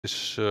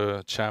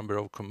Chamber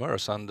of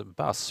Commerce and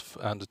BASF,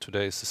 and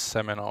today's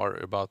seminar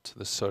about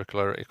the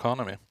circular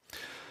economy.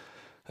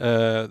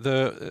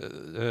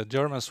 The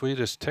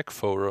German-Swedish Tech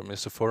Forum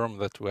is a forum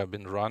that we have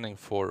been running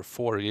for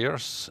 4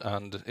 years,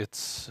 and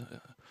it's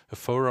a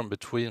forum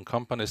between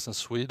companies in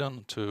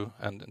Sweden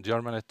and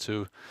Germany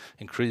to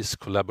increase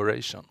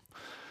collaboration.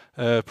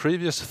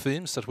 Previous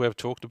themes that we have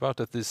talked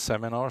about at these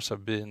seminars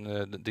have been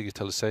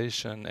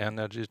digitalization,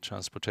 energy,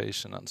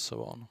 transportation, and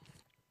so on.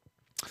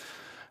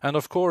 And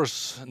of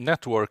course,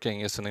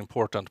 networking is an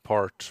important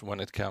part when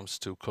it comes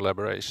to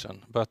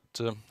collaboration. But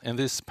in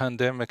these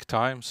pandemic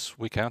times,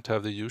 we can't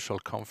have the usual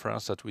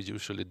conference that we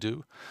usually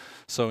do.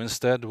 So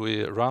instead,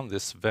 we run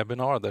this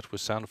webinar that we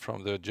send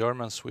from the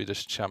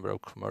German-Swedish Chamber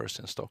of Commerce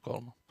in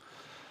Stockholm.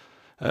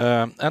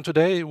 And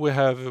today we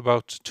have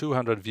about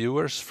 200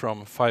 viewers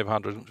from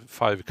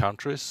 505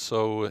 countries.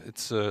 So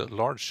it's a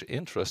large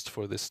interest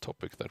for this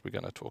topic that we're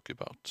going to talk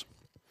about.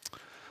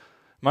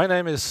 My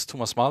name is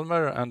Thomas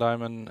Malmer, and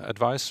I'm an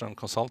advisor and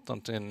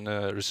consultant in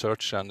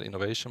research and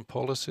innovation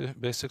policy,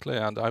 basically,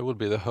 and I will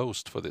be the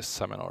host for this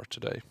seminar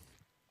today.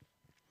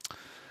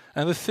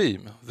 And the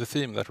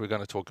theme that we're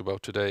going to talk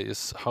about today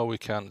is how we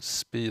can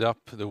speed up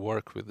the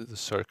work with the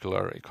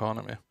circular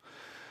economy.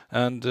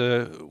 And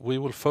we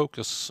will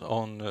focus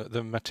on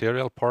the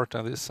material part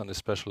of this, and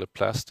especially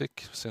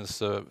plastic, since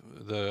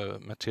the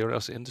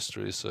materials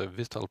industry is a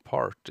vital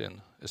part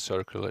in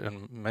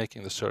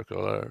making the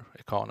circular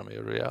economy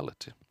a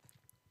reality.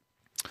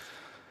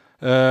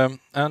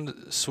 And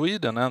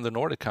Sweden and the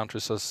Nordic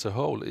countries as a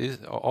whole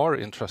are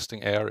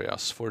interesting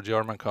areas for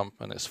German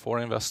companies for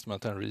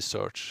investment and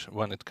research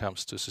when it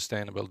comes to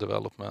sustainable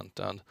development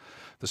and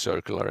the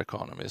circular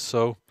economy.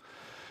 So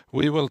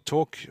we will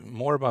talk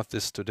more about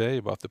this today,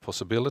 about the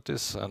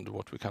possibilities and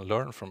what we can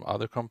learn from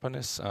other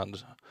companies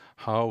and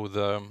how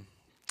the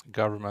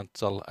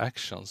governmental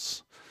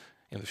actions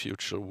in the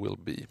future will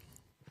be.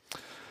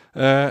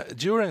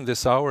 During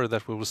this hour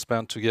that we will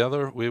spend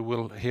together, we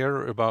will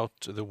hear about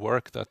the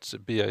work that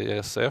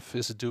BASF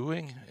is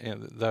doing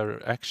in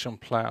their action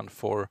plan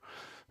for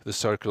the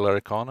circular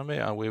economy,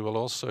 and we will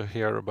also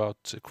hear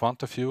about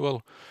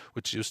Quantafuel,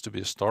 which used to be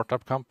a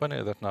startup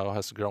company that now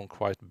has grown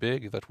quite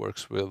big, that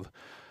works with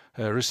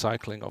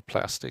recycling of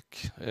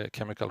plastic,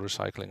 chemical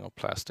recycling of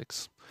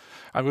plastics.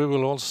 And we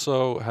will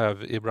also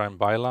have Ibrahim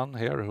Baylan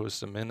here, who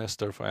is the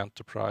Minister for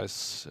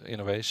Enterprise,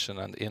 Innovation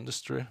and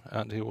Industry,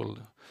 and he will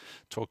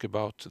talk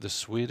about the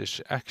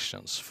Swedish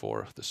actions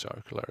for the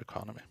circular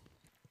economy.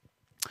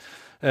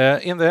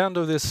 In the end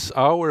of this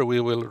hour, we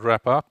will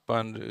wrap up,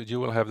 and you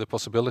will have the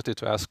possibility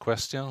to ask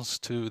questions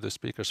to the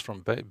speakers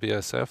from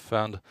BASF.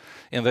 And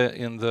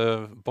in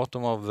the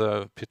bottom of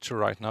the picture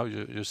right now,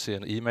 you see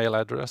an email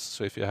address.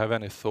 So if you have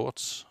any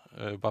thoughts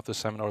about the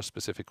seminar,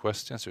 specific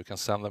questions, you can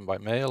send them by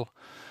mail,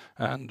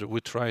 and we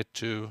try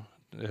to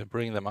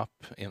bring them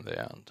up in the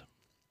end.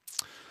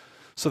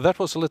 So that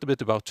was a little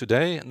bit about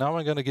today. Now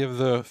I'm going to give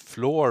the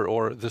floor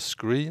or the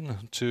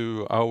screen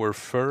to our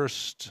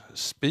first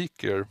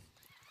speaker,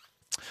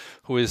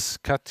 who is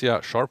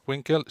Katja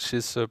Scharpwinkel.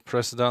 She's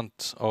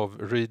president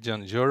of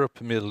Region Europe,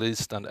 Middle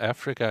East and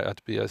Africa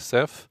at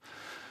BASF.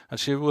 And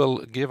she will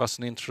give us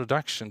an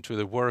introduction to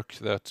the work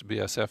that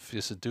BASF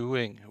is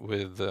doing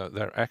with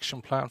their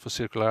action plan for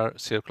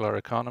circular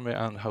economy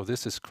and how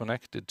this is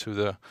connected to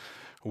the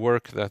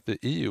work that the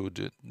EU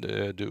do,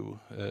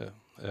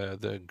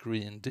 the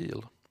Green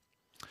Deal.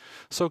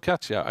 So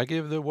Katja, I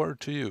give the word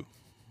to you.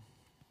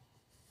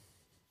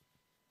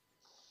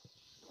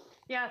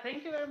 Yeah,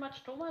 thank you very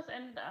much, Thomas,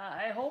 and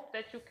I hope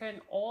that you can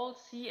all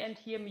see and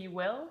hear me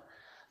well.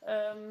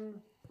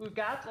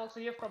 Regards also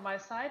here from my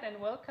side, and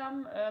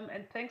welcome,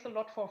 and thanks a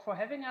lot for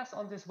having us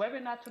on this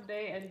webinar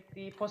today and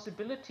the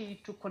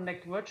possibility to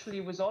connect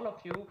virtually with all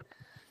of you.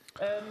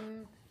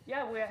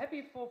 Yeah, we are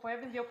happy for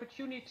having the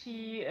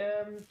opportunity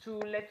to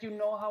let you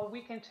know how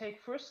we can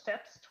take first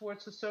steps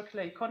towards a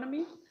circular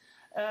economy.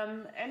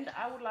 And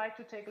I would like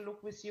to take a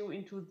look with you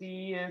into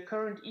the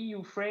current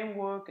EU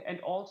framework and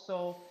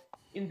also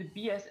in the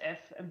BASF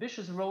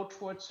ambitious road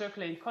towards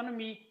circular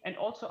economy and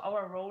also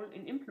our role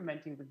in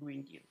implementing the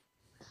Green Deal.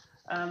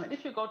 And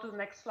if you go to the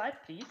next slide,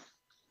 please.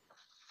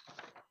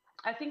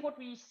 I think what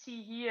we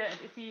see here, and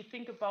if we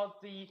think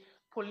about the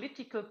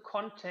political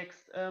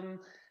context,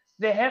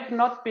 there have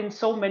not been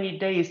so many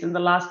days in the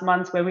last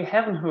months where we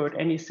haven't heard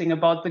anything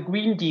about the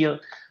Green Deal.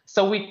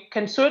 So we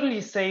can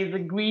certainly say the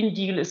Green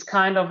Deal is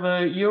kind of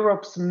a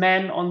Europe's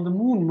man on the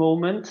moon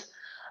moment.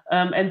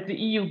 And the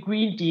EU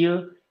Green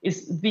Deal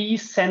is the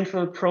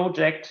central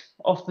project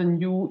of the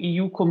new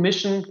EU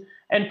Commission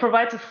and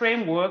provides a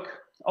framework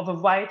of a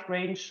wide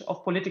range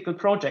of political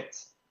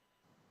projects.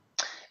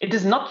 It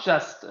is not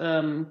just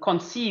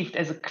conceived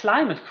as a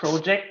climate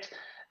project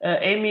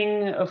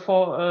aiming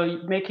for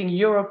making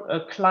Europe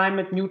a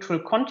climate neutral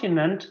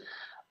continent,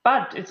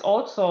 but it's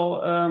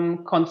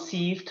also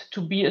conceived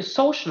to be a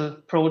social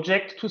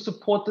project to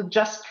support the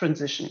just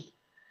transition.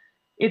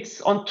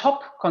 It's on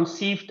top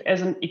conceived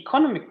as an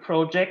economic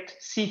project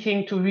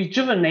seeking to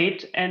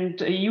rejuvenate and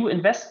EU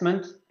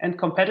investment and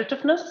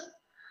competitiveness.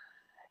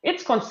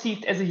 It's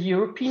conceived as a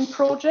European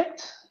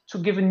project to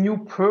give a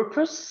new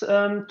purpose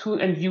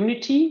and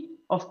unity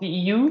of the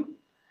EU,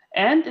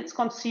 and it's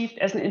conceived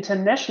as an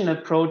international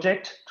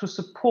project to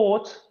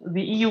support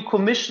the EU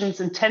Commission's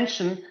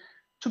intention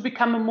to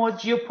become a more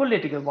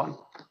geopolitical one.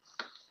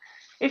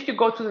 If you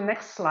go to the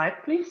next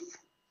slide, please.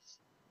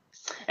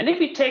 And if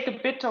we take a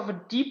bit of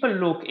a deeper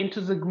look into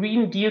the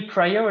Green Deal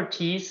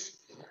priorities,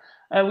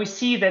 we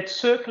see that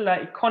circular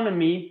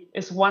economy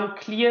is one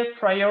clear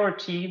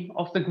priority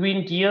of the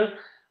Green Deal,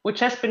 which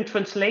has been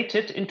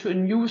translated into a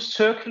new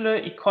circular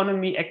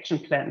economy action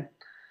plan.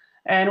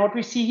 And what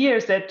we see here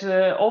is that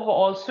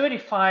overall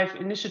 35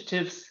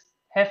 initiatives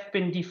have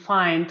been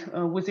defined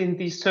within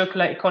the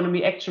circular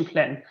economy action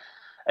plan,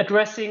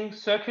 addressing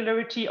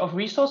circularity of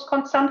resource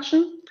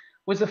consumption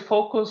with a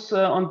focus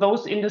on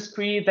those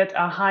industries that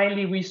are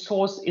highly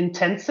resource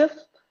intensive,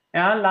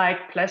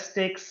 like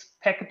plastics,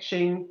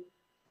 packaging,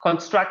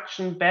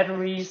 construction,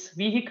 batteries,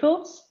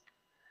 vehicles.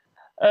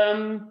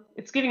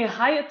 It's giving a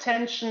high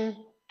attention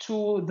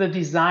to the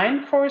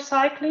design for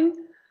recycling.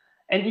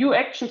 And new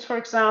actions, for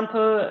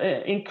example,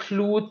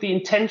 include the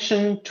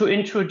intention to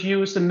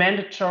introduce a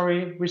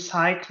mandatory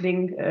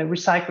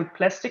recycled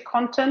plastic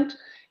content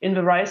in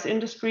the rice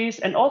industries,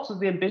 and also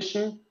the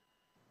ambition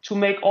to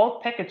make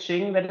all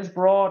packaging that is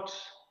brought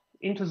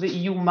into the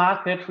EU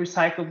market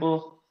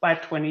recyclable by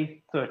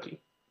 2030.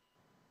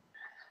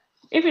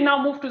 If we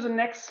now move to the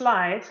next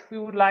slide, we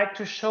would like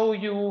to show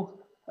you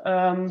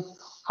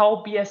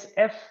how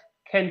BASF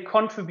can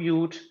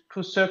contribute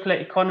to circular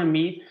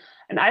economy.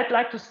 And I'd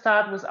like to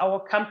start with our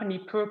company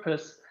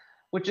purpose,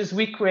 which is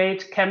we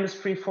create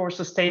chemistry for a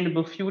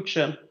sustainable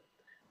future.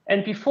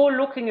 And before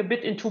looking a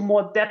bit into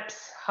more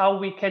depth, how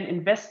we can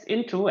invest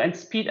into and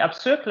speed up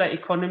circular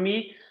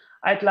economy,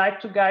 I'd like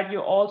to guide you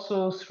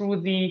also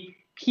through the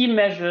key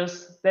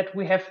measures that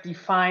we have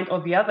defined,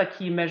 or the other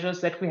key measures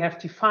that we have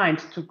defined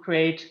to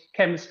create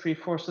chemistry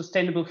for a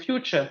sustainable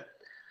future.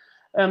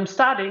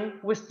 Starting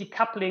with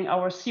decoupling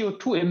our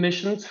CO2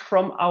 emissions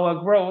from our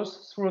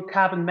growth through a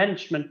carbon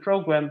management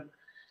program,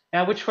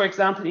 which, for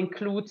example,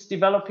 includes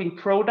developing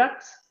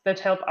products that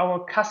help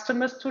our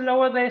customers to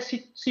lower their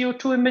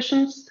CO2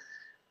 emissions,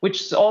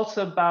 which is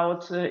also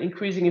about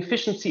increasing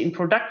efficiency in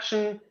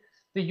production,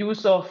 the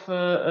use of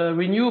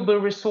renewable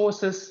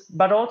resources,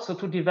 but also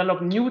to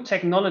develop new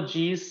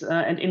technologies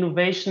and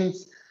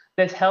innovations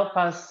that help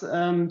us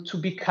to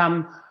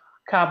become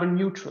carbon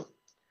neutral.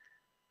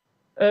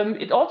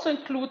 It also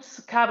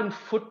includes carbon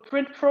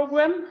footprint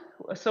program.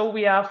 So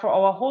we are, for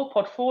our whole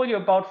portfolio,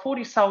 about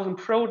 40,000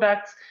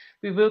 products,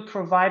 we will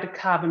provide a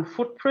carbon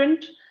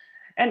footprint.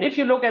 And if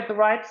you look at the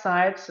right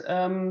side,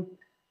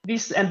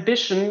 this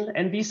ambition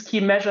and these key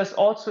measures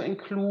also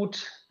include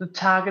the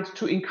target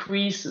to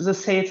increase the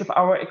sales of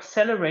our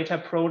accelerator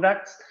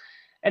products.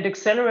 And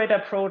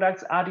accelerator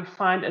products are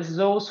defined as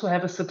those who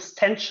have a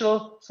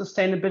substantial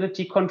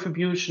sustainability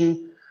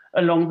contribution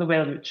along the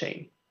value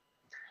chain.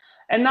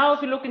 And now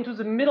if you look into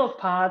the middle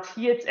part,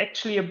 here it's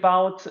actually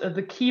about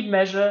the key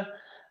measure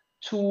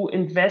to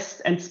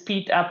invest and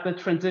speed up the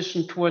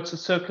transition towards a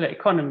circular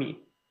economy.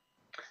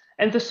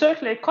 And the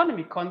circular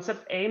economy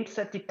concept aims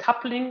at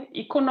decoupling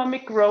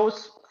economic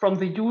growth from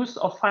the use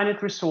of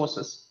finite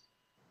resources.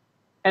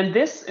 And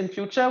this in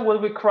future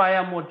will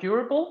require more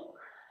durable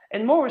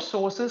and more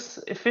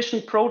resources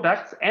efficient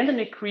products and an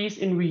increase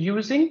in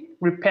reusing,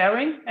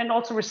 repairing, and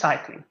also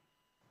recycling.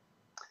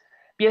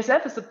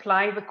 BASF is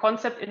applying the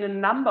concept in a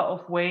number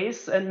of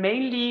ways, and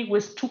mainly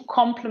with two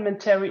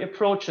complementary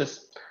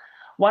approaches.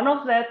 One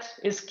of that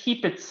is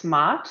keep it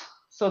smart.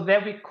 So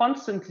there we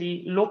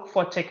constantly look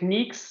for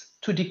techniques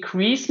to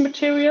decrease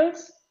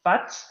materials,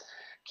 but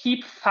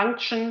keep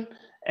function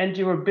and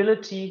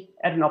durability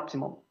at an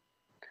optimum.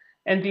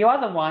 And the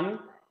other one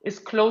is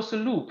close the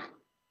loop.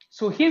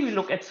 So here we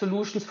look at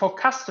solutions for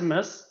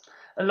customers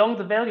along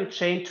the value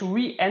chain to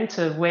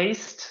re-enter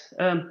waste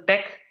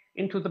back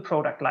into the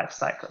product life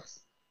cycles.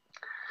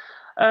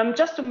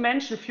 Just to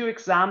mention a few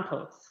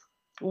examples.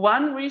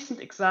 One recent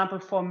example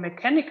for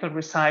mechanical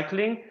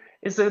recycling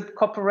is a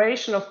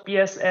cooperation of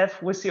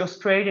BASF with the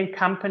Australian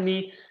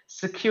company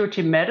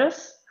Security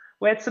Matters,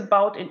 where it's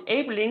about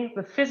enabling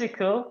the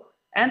physical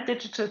and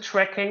digital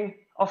tracking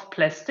of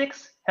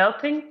plastics,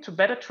 helping to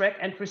better track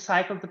and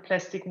recycle the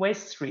plastic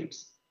waste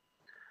streams.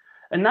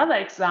 Another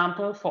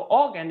example for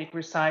organic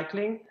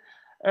recycling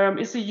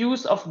is the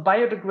use of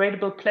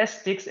biodegradable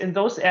plastics in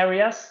those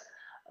areas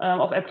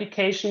of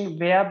application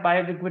where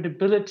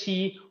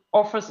biodegradability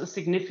offers a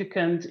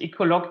significant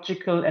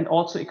ecological and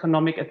also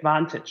economic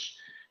advantage.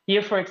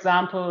 Here, for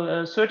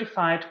example,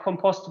 certified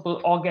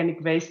compostable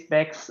organic waste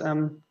bags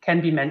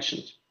can be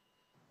mentioned.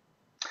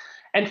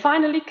 And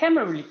finally,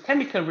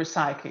 chemical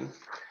recycling.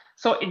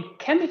 So in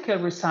chemical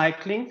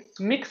recycling,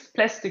 mixed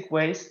plastic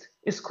waste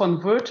is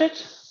converted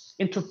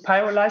into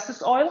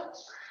pyrolysis oil,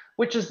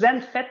 which is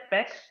then fed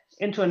back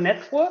into a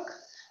network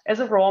as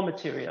a raw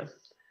material.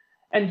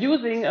 And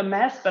using a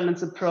mass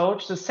balance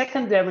approach, the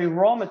secondary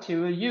raw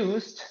material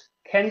used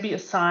can be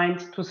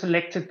assigned to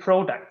selected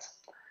products.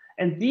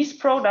 And these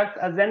products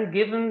are then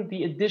given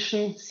the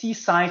addition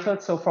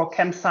C-cycled, so for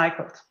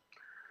ChemCycled.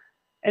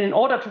 And in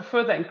order to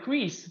further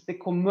increase the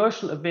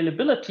commercial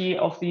availability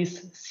of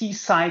these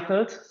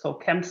C-cycled, so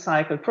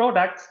ChemCycled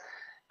products,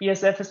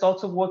 BASF is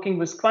also working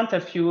with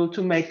Quantafuel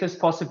to make this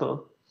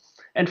possible.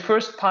 And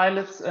first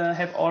pilots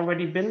have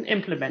already been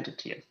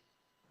implemented here.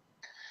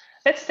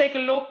 Let's take a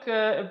look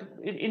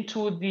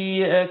into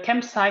the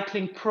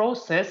ChemCycling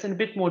process in a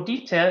bit more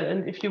detail.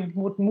 And if you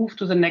would move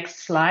to the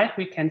next slide,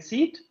 we can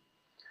see it.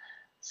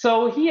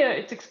 So here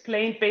it's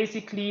explained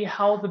basically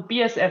how the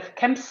BASF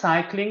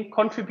ChemCycling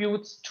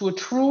contributes to a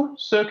true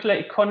circular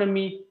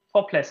economy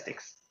for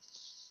plastics.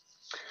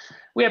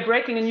 We are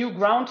breaking a new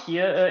ground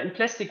here in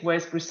plastic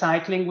waste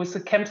recycling with the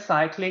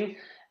ChemCycling.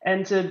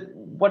 And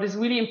what is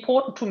really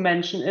important to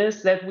mention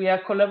is that we are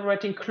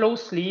collaborating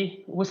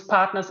closely with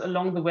partners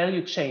along the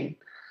value chain.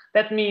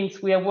 That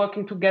means we are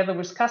working together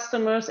with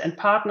customers and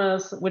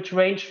partners which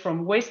range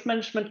from waste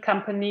management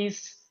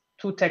companies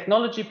to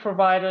technology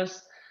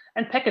providers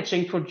and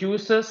packaging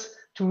producers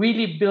to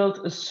really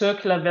build a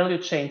circular value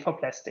chain for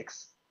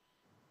plastics.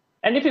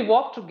 And if we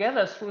walk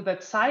together through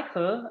that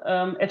cycle,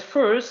 at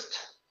first,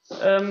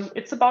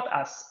 it's about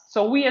us.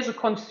 So we as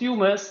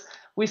consumers,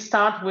 we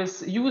start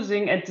with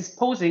using and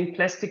disposing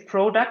plastic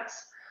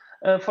products,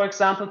 for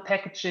example,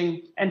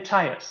 packaging and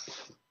tires.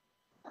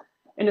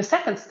 In a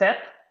second step,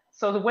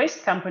 so the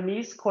waste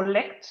companies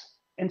collect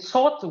and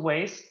sort the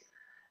waste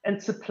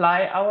and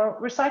supply our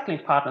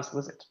recycling partners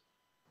with it.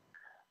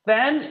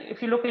 Then,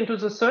 if you look into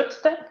the third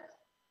step,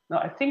 no,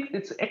 I think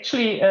it's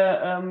actually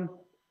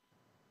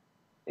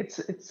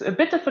it's a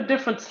bit of a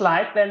different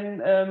slide.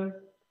 Then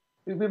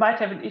we might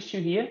have an issue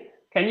here.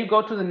 Can you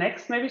go to the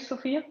next, maybe,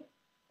 Sophia?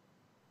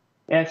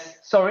 Yes,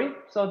 sorry.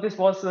 So this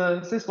was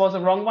a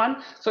wrong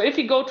one. So if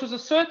you go to the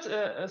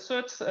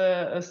third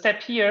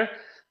step here,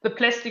 the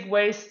plastic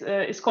waste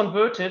is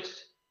converted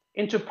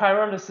into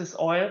pyrolysis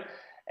oil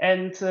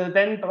and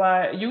then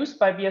used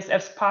by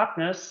BASF's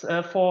partners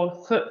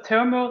for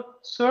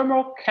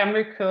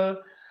thermochemical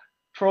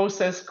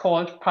process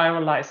called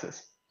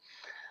pyrolysis.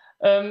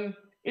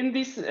 In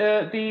this,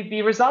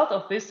 the result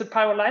of this, the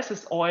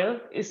pyrolysis oil,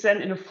 is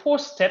then in a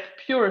fourth step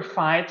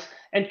purified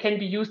and can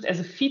be used as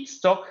a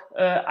feedstock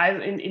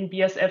in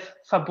BASF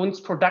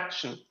Verbund's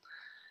production.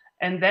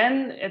 And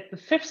then at the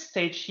fifth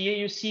stage here,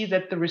 you see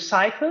that the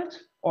recycled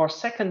or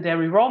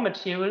secondary raw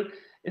material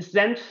is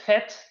then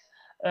fed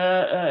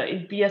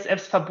in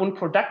BASF's Verbund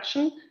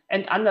production,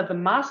 and under the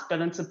mass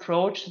balance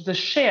approach, the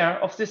share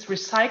of this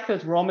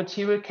recycled raw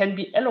material can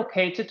be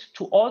allocated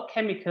to all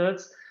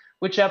chemicals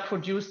which are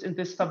produced in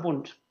this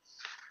Verbund.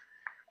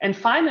 And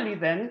finally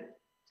then,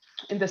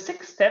 in the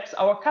six steps,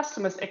 our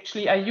customers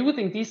actually are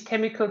using these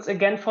chemicals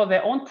again for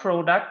their own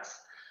products,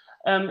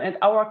 and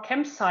our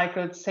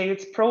ChemCycled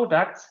sales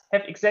products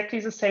have exactly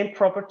the same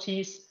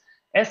properties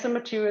as the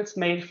materials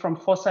made from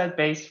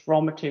fossil-based raw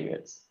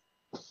materials.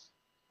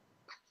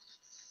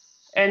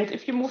 And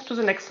if you move to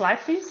the next slide,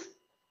 please.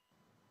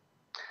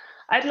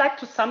 I'd like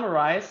to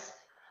summarize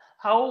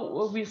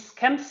how with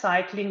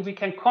ChemCycling we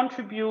can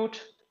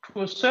contribute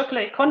to a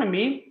circular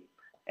economy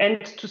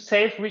and to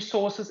save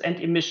resources and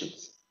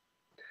emissions.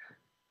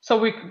 So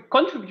we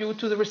contribute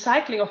to the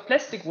recycling of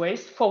plastic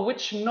waste for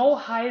which no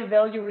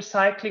high-value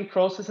recycling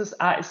processes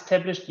are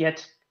established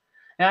yet.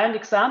 And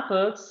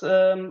examples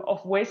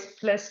of waste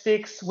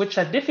plastics which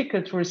are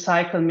difficult to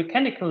recycle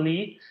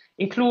mechanically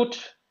include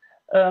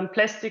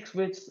plastics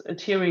with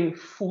adhering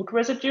food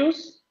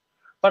residues,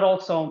 but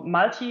also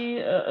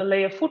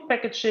multi-layer food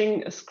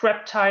packaging,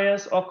 scrap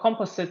tires, or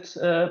composite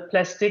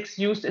plastics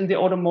used in the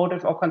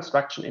automotive or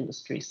construction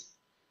industries.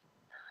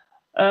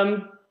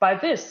 By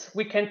this,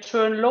 we can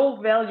turn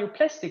low-value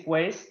plastic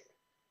waste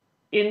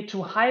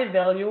into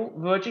high-value,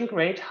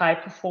 virgin-grade,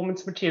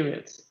 high-performance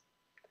materials.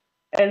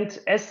 And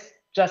as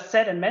just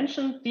said and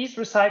mentioned, these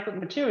recycled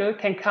material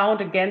can count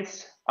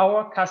against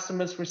our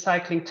customers'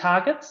 recycling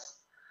targets,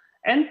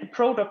 and the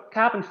product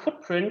carbon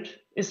footprint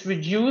is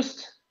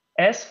reduced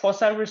as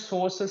fossil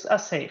resources are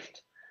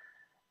saved.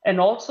 And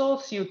also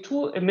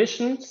CO2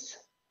 emissions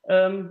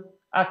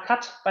are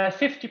cut by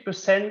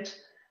 50%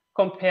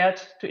 compared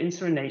to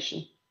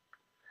incineration.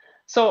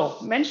 So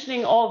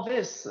mentioning all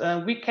this,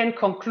 we can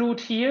conclude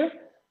here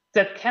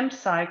that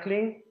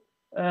ChemCycling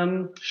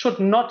should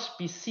not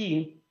be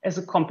seen as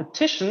a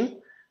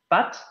competition,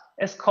 but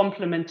as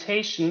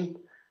complementation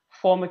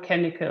for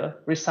mechanical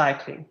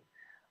recycling.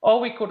 Or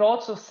we could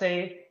also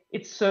say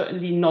it's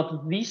certainly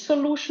not the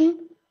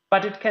solution,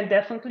 but it can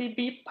definitely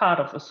be part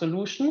of a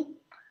solution.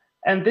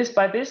 And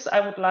by this, I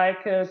would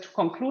like to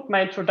conclude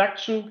my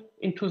introduction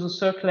into the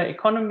circular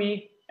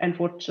economy and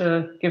would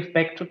give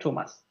back to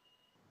Thomas.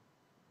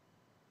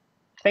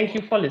 Thank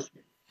you for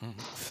listening.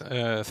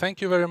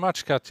 Thank you very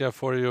much, Katja,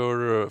 for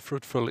your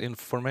fruitful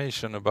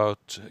information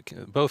about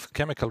both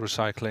chemical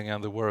recycling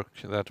and the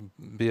work that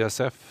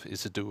BASF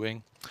is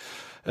doing.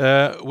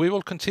 We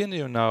will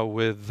continue now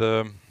with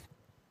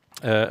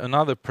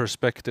another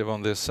perspective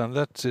on this, and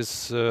that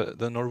is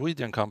the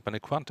Norwegian company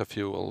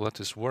Quantafuel that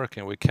is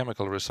working with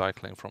chemical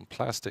recycling from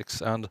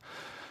plastics. And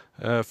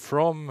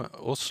From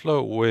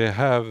Oslo, we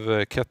have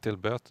Kjetil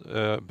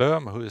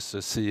Bøhn, who is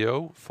the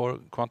CEO for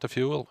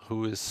Quantafuel,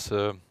 who is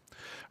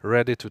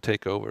ready to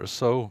take over.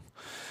 So,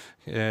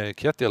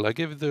 Kjetil, I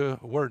give the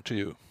word to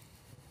you.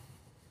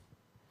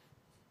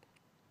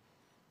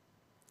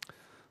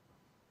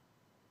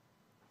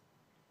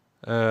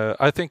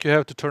 I think you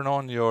have to turn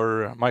on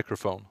your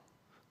microphone.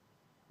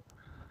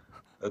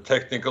 The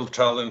technical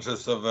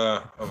challenges of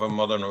a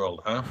modern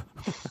world, huh?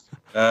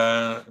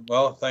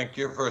 Well, thank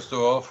you first of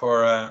all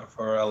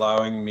for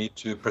allowing me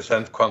to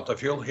present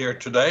Quantafuel here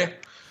today.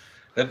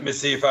 Let me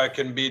see if I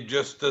can be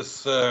just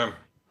as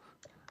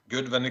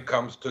good when it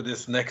comes to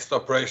this next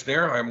operation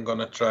here. I'm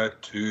gonna try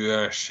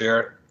to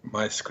share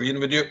my screen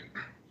with you.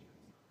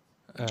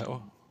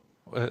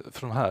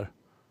 From here.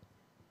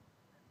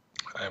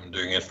 I'm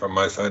doing it from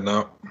my side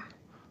now.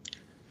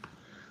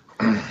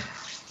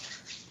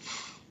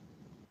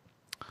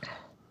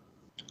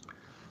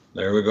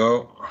 There we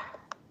go.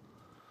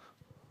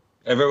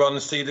 Everyone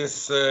see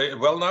this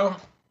well now?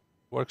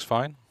 Works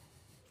fine.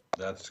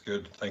 That's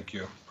good, thank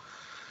you.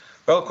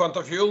 Well,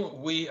 Quantafuel,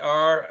 we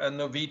are a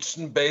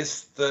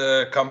Norwegian-based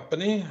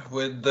company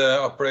with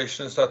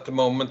operations at the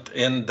moment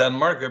in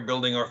Denmark. We're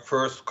building our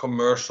first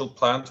commercial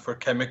plant for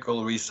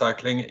chemical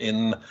recycling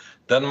in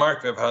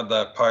Denmark. We've had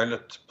a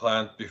pilot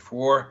plant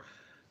before,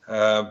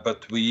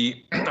 but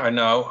we are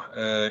now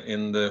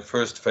in the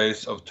first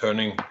phase of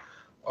turning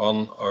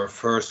on our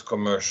first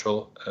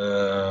commercial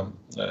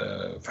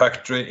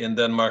factory in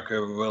Denmark. We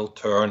will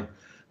turn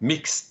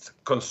mixed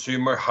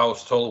consumer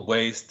household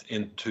waste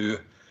into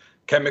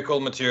chemical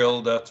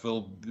material that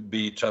will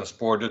be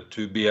transported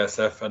to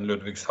BASF and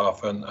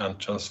Ludwigshafen and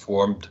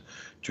transformed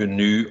to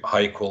new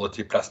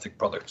high-quality plastic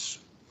products.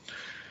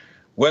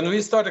 When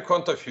we started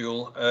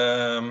Quantafuel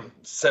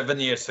 7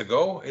 years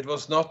ago, it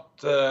was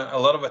not a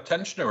lot of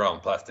attention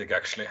around plastic,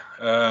 actually.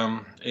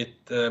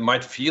 It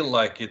might feel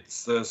like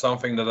it's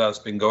something that has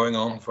been going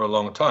on for a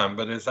long time,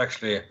 but it's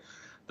actually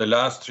the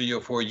last 3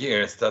 or 4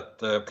 years that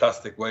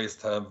plastic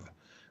waste have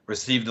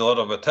received a lot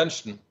of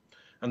attention.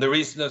 And the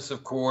reason is,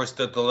 of course,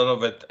 that a lot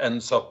of it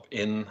ends up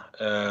in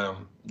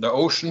the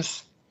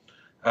oceans,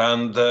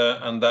 and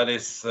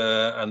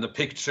the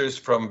pictures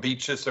from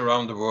beaches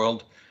around the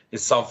world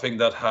is something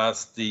that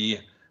has the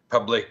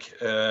public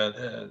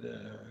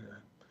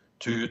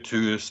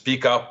to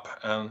speak up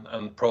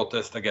and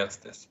protest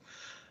against this.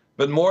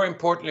 But more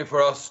importantly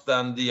for us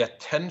than the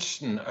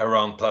attention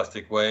around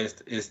plastic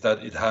waste is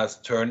that it has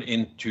turned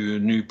into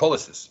new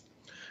policies.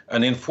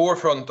 And in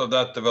forefront of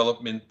that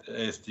development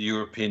is the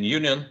European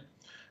Union.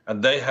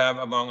 And they have,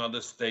 among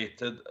others,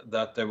 stated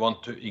that they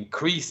want to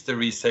increase the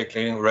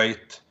recycling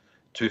rate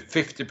to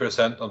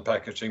 50% on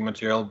packaging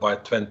material by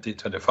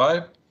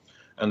 2025.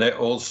 And they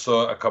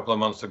also, a couple of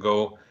months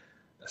ago,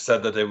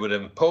 said that they would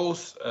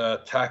impose a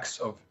tax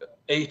of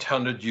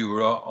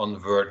 €800 on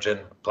virgin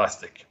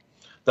plastic.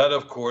 That,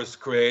 of course,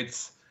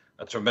 creates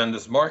a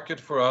tremendous market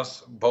for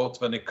us, both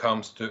when it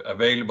comes to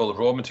available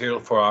raw material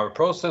for our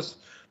process,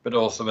 but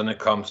also when it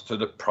comes to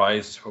the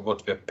price for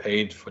what we have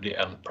paid for the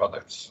end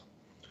products.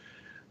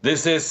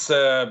 This is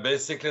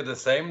basically the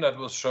same that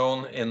was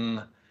shown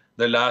in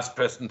the last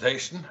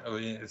presentation.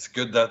 It's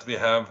good that we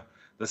have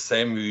the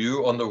same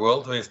view on the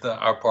world with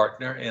our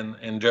partner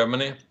in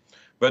Germany.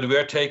 But we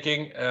are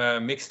taking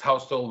mixed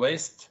household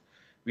waste.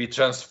 We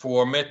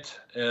transform it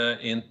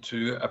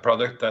into a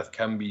product that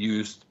can be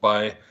used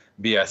by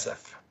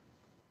BASF.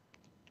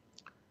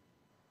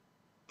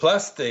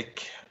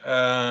 Plastic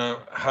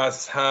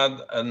has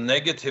had a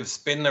negative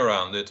spin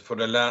around it for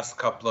the last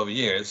couple of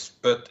years,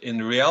 but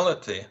in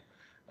reality,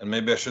 and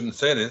maybe I shouldn't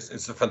say this,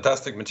 it's a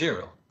fantastic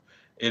material.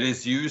 It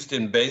is used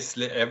in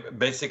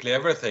basically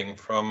everything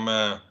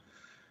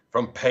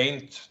from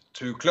paint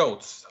to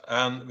clothes,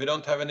 and we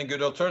don't have any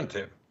good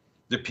alternative.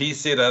 The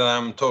PC that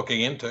I'm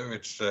talking into,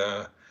 which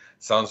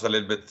sounds a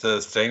little bit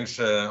strange,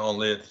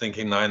 only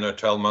thinking 9 or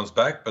 12 months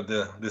back, but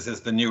this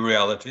is the new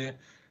reality,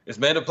 is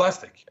made of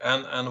plastic.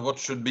 And what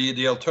should be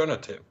the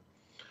alternative?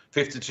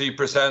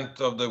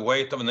 53% of the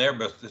weight of an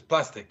Airbus is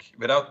plastic.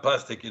 Without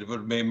plastic, it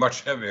would be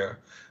much heavier,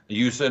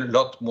 use a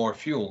lot more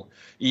fuel.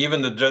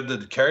 Even the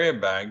dreaded carrier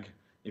bag,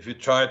 if you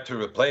try to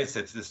replace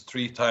it, is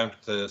 3 times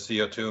the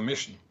CO2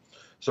 emission.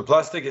 So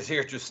plastic is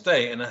here to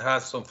stay, and it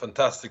has some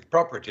fantastic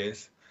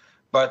properties,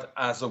 but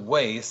as a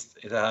waste,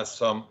 it has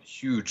some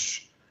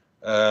huge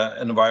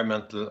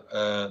environmental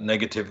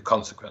negative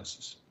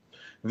consequences.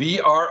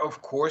 We are,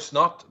 of course,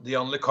 not the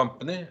only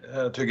company,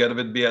 together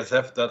with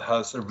BASF, that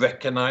has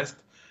recognized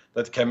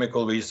that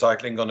chemical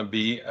recycling is going to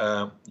be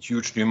a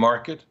huge new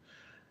market.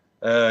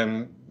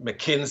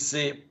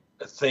 McKinsey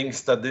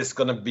thinks that this is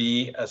going to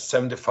be a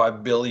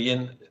 $75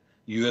 billion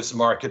US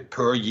market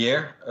per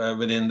year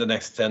within the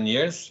next 10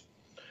 years.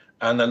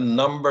 And a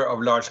number of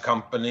large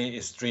companies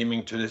is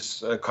streaming to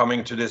this,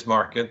 coming to this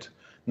market.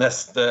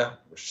 Neste,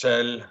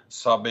 Shell,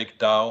 Sabic,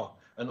 Dow,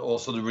 and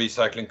also the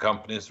recycling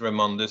companies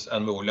Remondis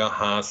and Veolia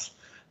has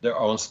their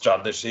own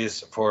strategies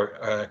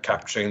for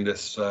capturing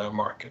this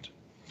market.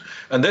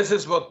 And this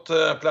is what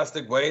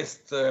plastic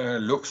waste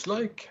looks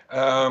like.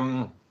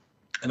 And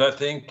I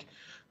think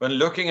when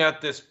looking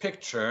at this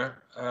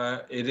picture,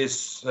 it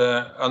is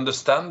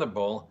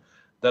understandable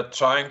that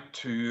trying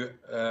to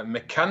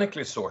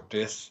mechanically sort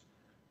this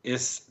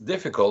is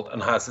difficult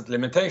and has its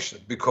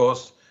limitations,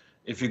 because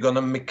if you're going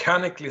to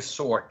mechanically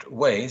sort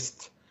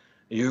waste,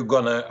 you're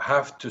going to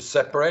have to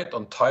separate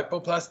on type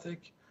of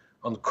plastic,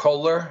 on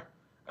color,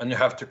 and you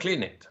have to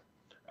clean it.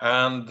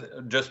 And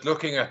just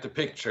looking at the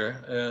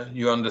picture,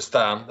 you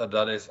understand that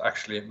that is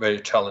actually very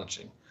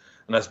challenging,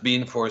 and has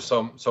been for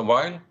some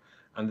while,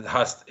 and it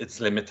has its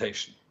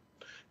limitation.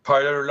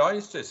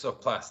 Pyrolysis of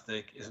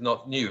plastic is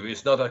not new.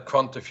 It's not a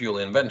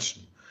Quantafuel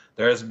invention.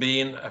 There has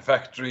been a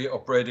factory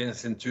operating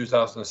since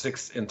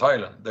 2006 in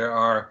Thailand. There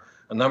are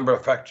a number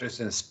of factories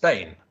in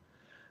Spain.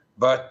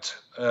 But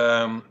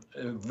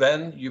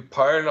when you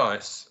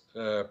pyrolyze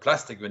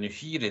plastic, when you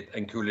heat it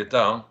and cool it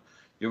down,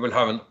 you will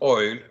have an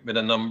oil with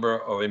a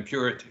number of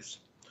impurities.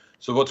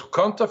 So what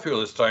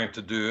Quantafuel is trying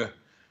to do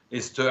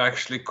is to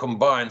actually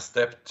combine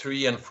step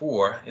 3 and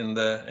 4 in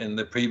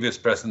the previous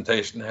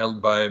presentation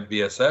held by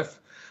BASF,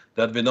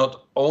 that we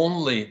not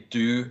only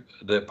do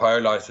the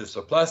pyrolysis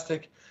of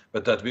plastic,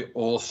 but that we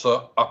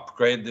also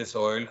upgrade this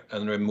oil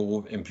and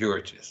remove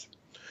impurities.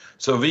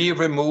 So we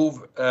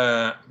remove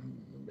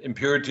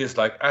impurities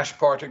like ash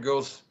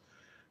particles,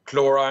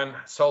 chlorine,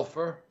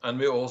 sulfur, and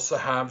we also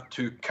have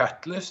 2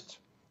 catalysts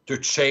to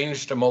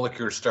change the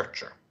molecular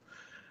structure.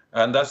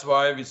 And that's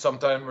why we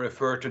sometimes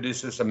refer to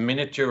this as a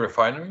miniature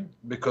refinery,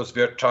 because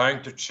we are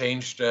trying to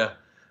change the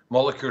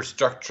molecular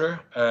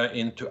structure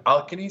into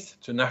alkenes,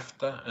 to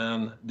naphtha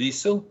and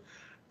diesel,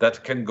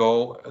 that can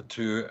go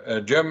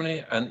to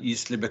Germany and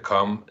easily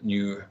become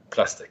new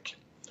plastic.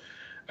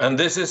 And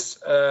this is,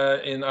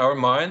 in our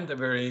mind, a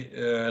very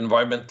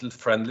environmentally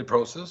friendly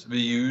process. We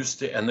use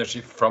the energy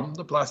from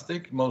the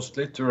plastic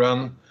mostly to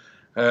run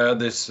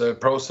this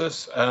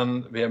process,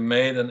 and we have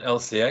made an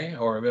LCA,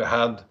 or we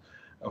had,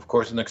 of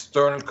course, an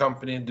external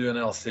company do an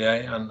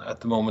LCA, and at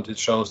the moment it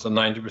shows a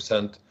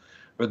 90%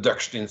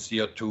 reduction in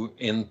CO2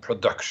 in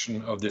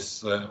production of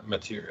this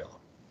material.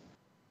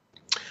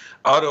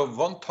 Out of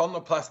 1 ton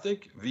of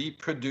plastic, we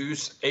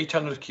produce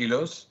 800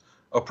 kilos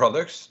of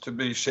products to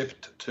be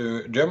shipped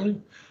to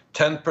Germany.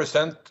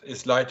 10%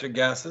 is lighter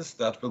gases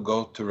that will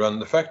go to run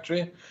the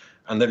factory,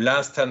 and the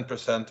last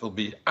 10% will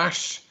be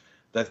ash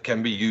that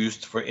can be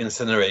used for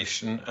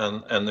incineration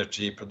and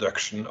energy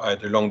production,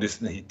 either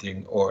long-distance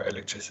heating or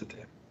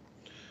electricity.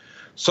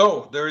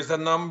 So there is a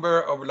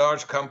number of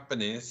large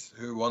companies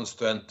who wants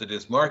to enter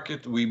this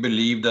market. We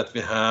believe that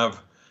we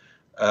have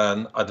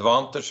an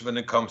advantage when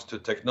it comes to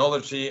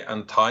technology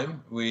and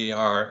time. We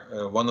are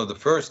one of the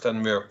first,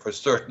 and we are for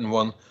certain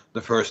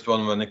the first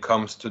one when it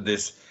comes to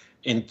this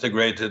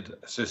integrated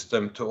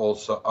system to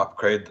also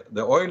upgrade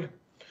the oil.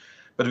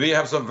 But we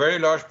have some very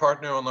large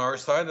partner on our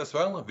side as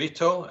well.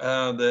 Vitol,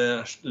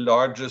 the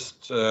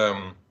largest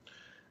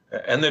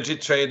energy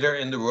trader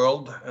in the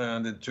world,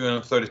 the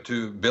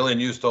 $232 billion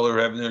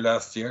revenue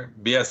last year.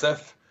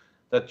 BASF,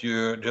 that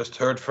you just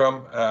heard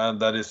from,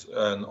 that is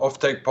an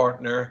offtake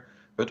partner,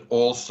 but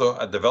also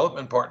a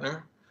development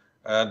partner.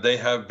 They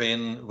have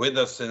been with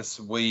us since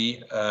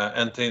we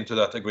entered into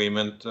that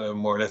agreement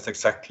more or less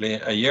exactly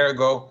a year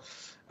ago,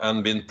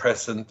 and been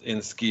present in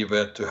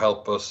Skive to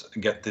help us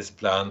get this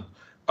plan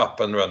up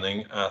and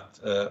running at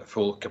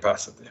full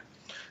capacity.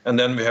 And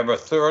then we have a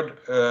third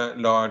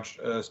large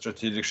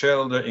strategic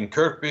shareholder in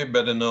Kirkby,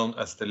 better known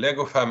as the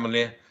Lego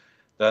family,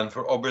 then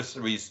for obvious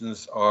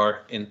reasons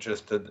are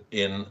interested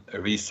in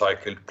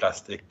recycled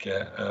plastic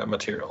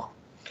material.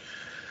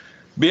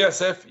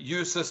 BASF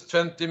uses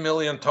 20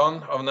 million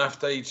ton of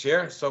naphtha each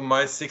year, so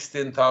my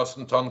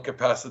 16,000 ton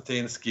capacity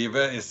in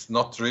Skive is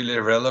not really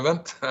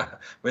relevant,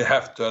 we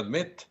have to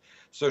admit.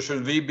 So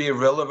should we be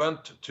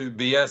relevant to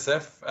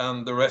BASF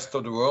and the rest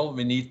of the world,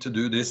 we need to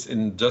do this in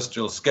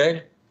industrial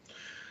scale.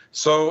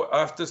 So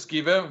after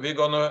Skive, we're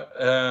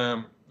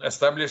gonna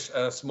establish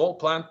a small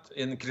plant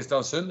in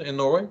Kristiansund in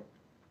Norway.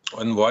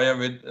 And why are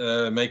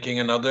we making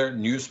another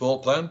new small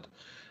plant?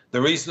 The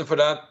reason for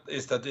that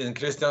is that in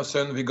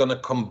Kristiansund, we're gonna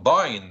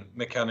combine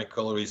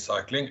mechanical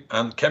recycling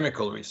and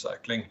chemical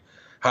recycling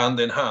hand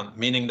in hand,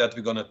 meaning that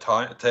we're gonna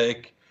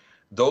take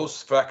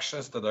those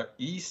fractions that are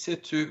easy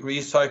to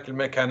recycle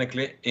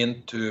mechanically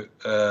into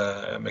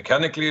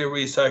mechanically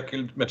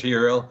recycled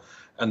material,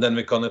 and then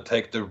we're going to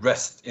take the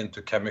rest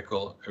into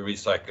chemical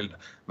recycled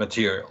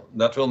material.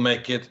 That will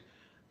make it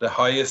the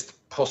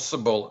highest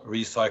possible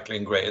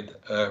recycling grade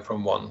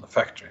from one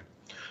factory.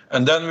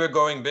 And then we're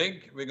going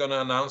big. We're going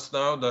to announce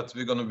now that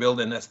we're going to build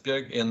in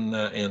Esbjerg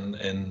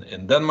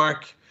in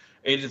Denmark,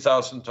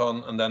 80,000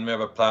 ton, and then we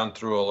have a plan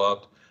to roll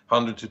out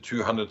 100 to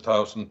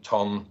 200,000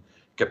 ton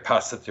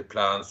capacity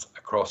plans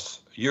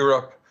across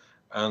Europe,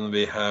 and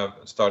we have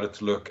started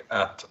to look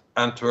at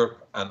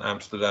Antwerp and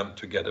Amsterdam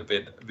together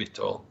with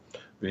Vitol.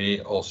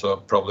 We also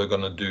probably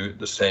going to do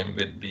the same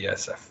with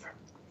BASF.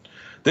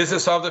 This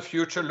is how the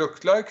future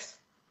looks like.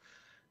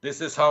 This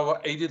is how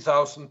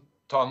 80,000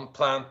 ton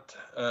plant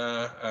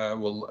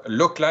will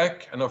look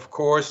like, and of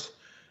course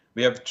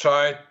we have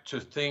tried to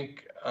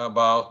think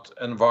about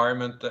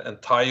environment the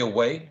entire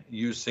way,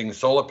 using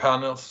solar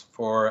panels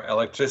for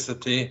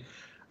electricity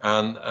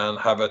and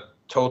have a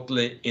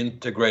totally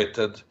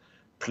integrated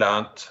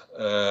plant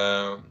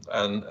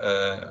and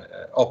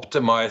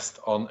optimized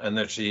on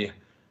energy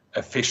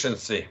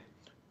efficiency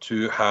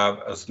to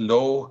have as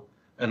low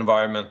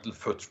environmental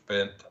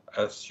footprint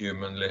as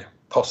humanly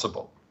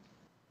possible.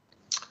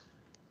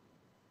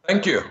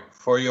 Thank you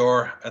for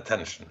your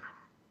attention.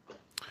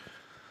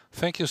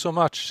 Thank you so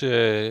much,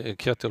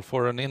 Kjetil,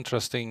 for an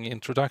interesting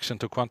introduction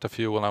to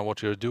Quantafuel and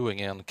what you're doing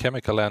in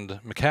chemical and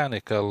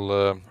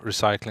mechanical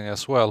recycling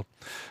as well.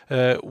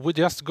 We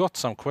just got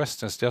some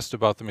questions just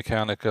about the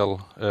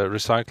mechanical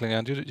recycling,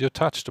 and you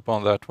touched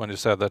upon that when you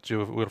said that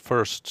you will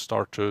first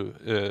start to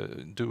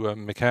do a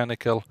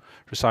mechanical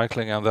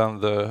recycling, and then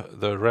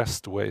the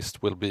rest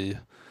waste will be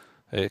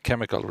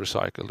chemical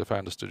recycled, if I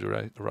understood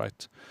you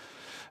right.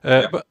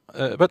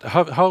 But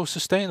how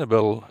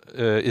sustainable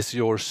is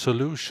your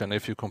solution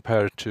if you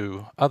compare it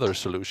to other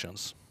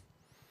solutions?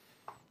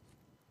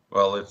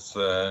 Well, it's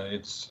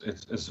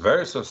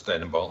very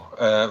sustainable.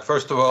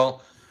 First of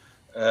all,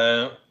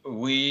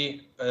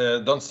 we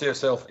don't see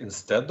ourselves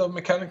instead of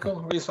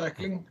mechanical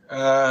recycling.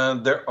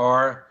 There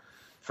are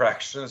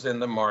fractions in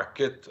the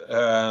market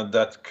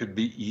that could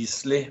be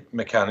easily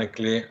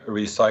mechanically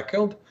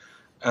recycled.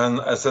 And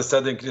as I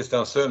said in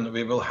Kristiansund,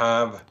 we will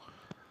have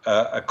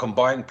a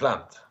combined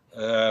plant.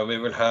 We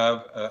will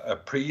have a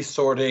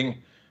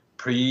pre-sorting,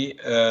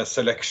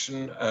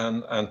 pre-selection,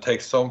 and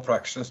take some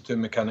fractions to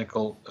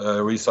mechanical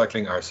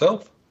recycling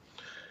ourselves.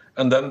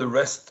 And then the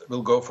rest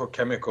will go for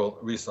chemical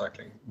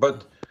recycling.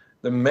 But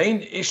the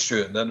main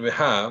issue that we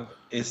have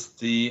is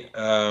the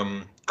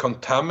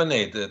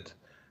contaminated,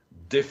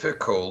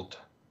 difficult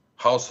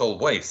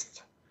household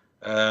waste.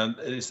 And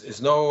it's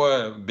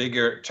no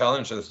bigger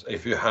challenges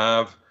if you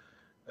have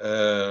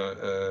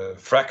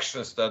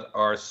fractions that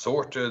are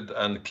sorted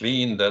and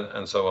cleaned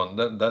and so on,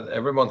 that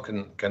everyone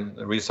can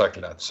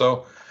recycle that.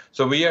 So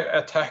we are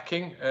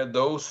attacking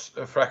those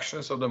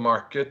fractions of the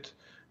market,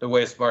 the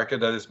waste market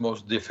that is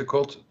most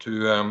difficult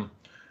to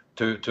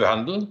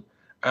handle,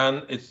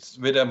 and it's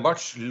with a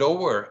much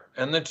lower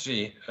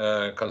energy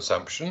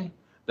consumption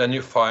than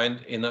you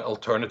find in an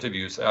alternative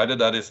use. Either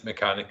that is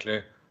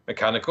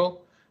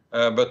mechanical,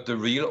 but the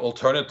real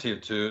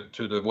alternative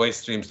to the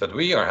waste streams that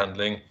we are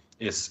handling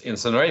is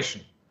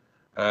incineration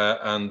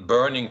and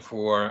burning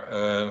for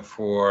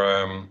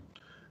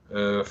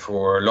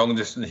long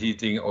distance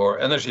heating or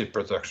energy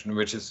production,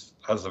 which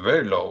has a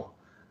very low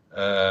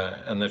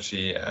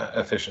energy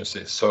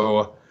efficiency.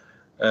 So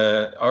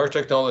our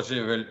technology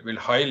will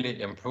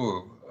highly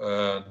improve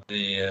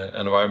the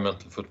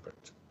environmental footprint.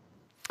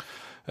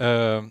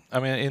 I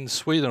mean, in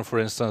Sweden, for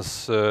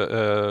instance,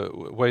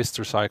 waste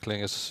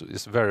recycling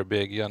is very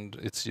big, and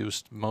it's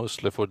used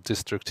mostly for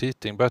district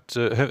heating. But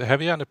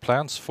have you any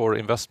plans for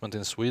investment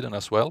in Sweden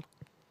as well?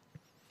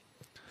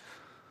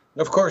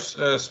 Of course,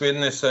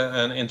 Sweden is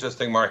an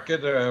interesting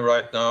market.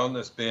 Right now,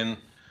 there's been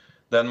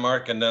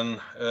Denmark and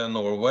then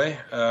Norway.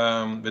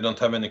 We don't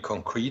have any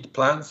concrete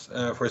plans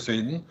for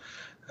Sweden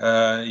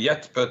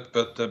yet, but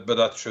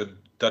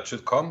that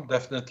should come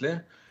definitely.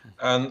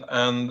 And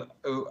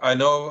I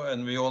know,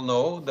 and we all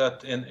know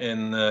that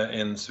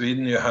in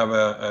Sweden you have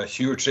a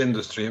huge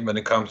industry when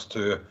it comes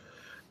to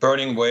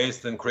burning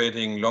waste and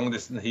creating long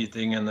distance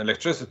heating and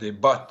electricity.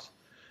 But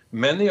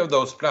many of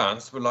those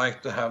plants would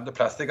like to have the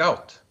plastic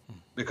out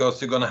because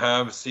you're going to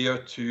have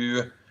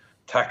CO2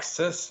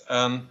 taxes,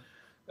 and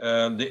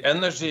the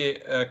energy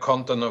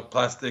content of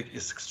plastic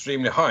is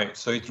extremely high.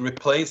 So it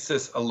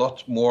replaces a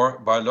lot more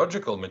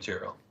biological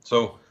material.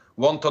 So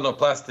 1 ton of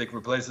plastic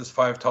replaces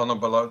 5 tons of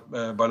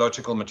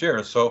biological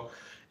material. So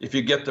if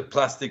you get the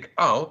plastic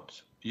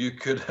out, you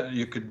could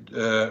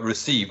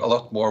receive a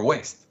lot more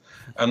waste.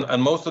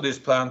 And most of these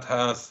plants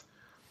has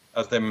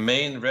as their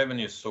main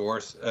revenue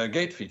source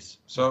gate fees.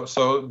 So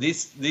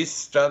these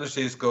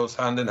strategies goes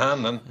hand in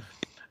hand,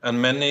 and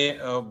many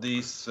of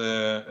these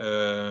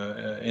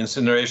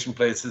incineration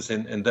places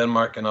in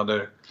Denmark and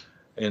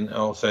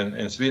also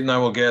in Sweden, I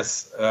will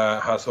guess,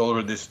 has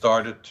already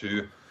started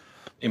to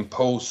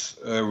impose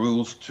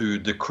rules to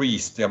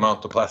decrease the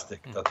amount of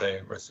plastic that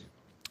they receive.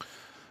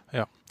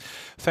 Yeah,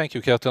 thank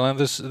you, Kjetil. And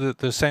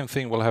the same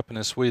thing will happen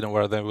in Sweden,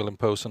 where they will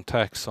impose a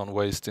tax on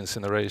waste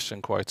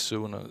incineration quite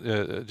soon,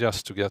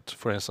 just to get,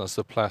 for instance,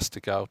 the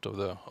plastic out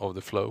of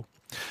the flow.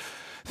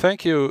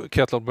 Thank you,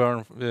 Kjetil,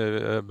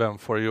 Bøhn,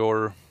 for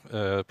your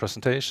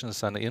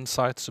presentations and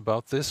insights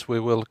about this. We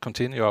will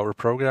continue our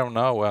program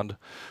now, and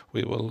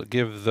we will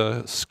give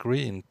the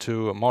screen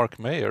to Mark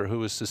Meier,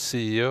 who is the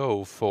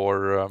CEO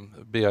for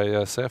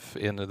BASF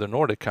in the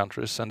Nordic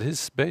countries, and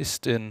he's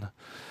based in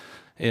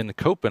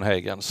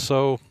Copenhagen.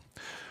 So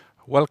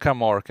welcome,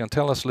 Mark, and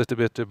tell us a little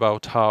bit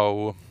about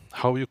how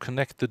you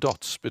connect the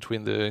dots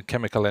between the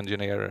chemical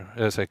industry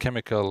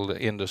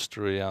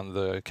and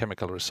the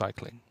chemical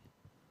recycling.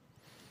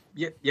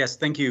 Yes,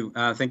 thank you.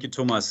 Thank you,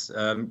 Thomas.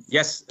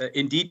 Yes,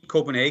 indeed,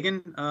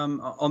 Copenhagen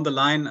on the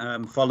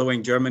line,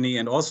 following Germany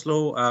and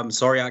Oslo.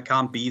 Sorry, I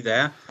can't be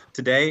there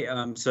today.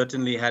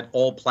 Certainly had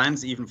all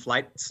plans, even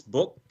flights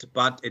booked,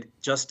 but it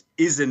just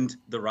isn't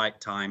the right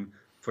time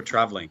for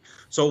traveling.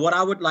 So what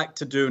I would like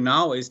to do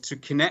now is to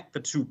connect the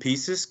two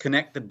pieces,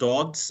 connect the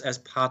dots as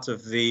part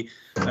of the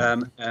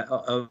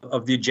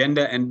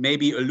agenda, and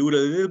maybe allude a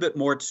little bit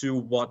more to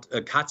what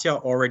Katja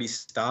already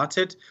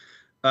started.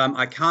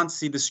 I can't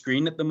see the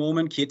screen at the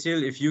moment.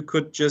 Kjetil, if you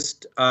could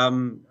just...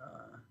 no,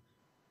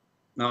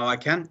 I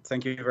can.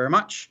 Thank you very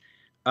much.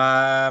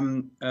 Try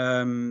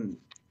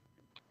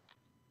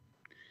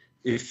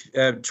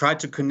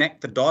to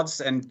connect the dots,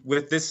 and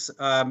with this,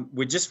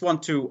 we just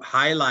want to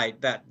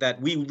highlight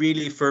that we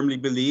really firmly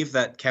believe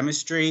that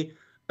chemistry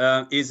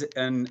is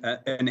an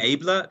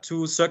enabler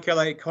to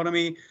circular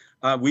economy.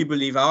 We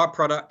believe our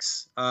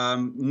products,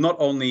 not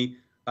only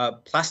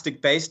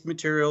plastic-based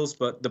materials,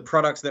 but the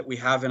products that we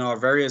have in our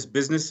various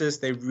businesses,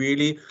 they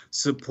really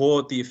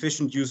support the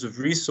efficient use of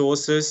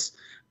resources,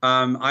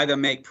 either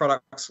make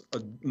products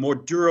more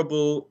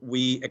durable,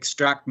 we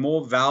extract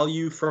more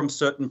value from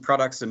certain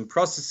products and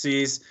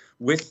processes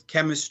with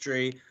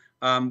chemistry.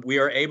 We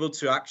are able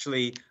to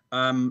actually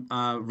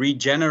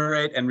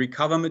regenerate and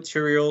recover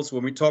materials.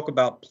 When we talk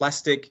about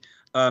plastic,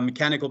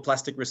 mechanical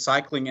plastic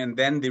recycling, and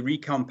then the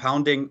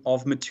recompounding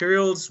of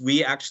materials,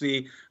 we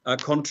actually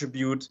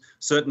contribute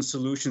certain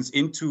solutions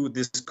into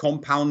this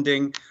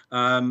compounding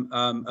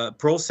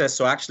process.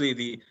 So actually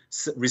the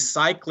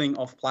recycling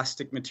of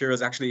plastic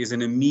materials actually is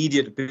an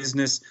immediate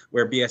business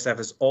where BASF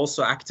is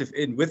also active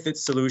in with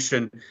its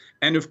solution.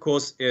 And of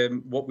course,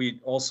 what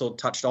we also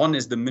touched on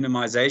is the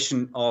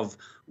minimization of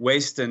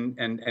waste and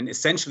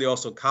essentially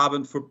also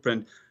carbon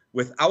footprint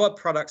with our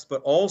products,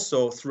 but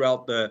also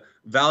throughout the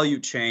value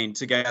chain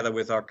together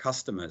with our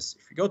customers.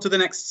 If you go to the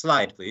next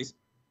slide, please.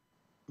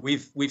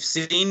 We've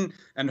seen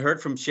and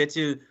heard from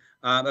Kjetil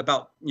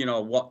about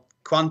what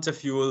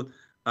Quantafuel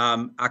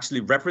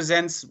actually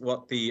represents,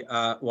 what the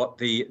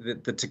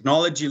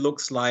technology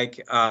looks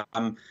like.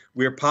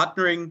 We're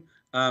partnering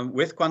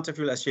with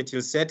Quantafuel, as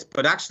Kjetil said,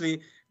 but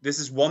actually this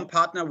is one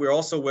partner. We're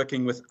also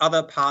working with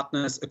other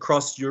partners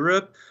across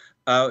Europe,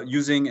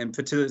 using and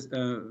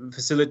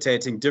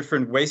facilitating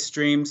different waste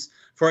streams.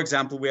 For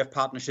example, we have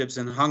partnerships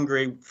in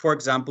Hungary. For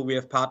example, we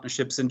have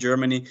partnerships in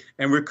Germany,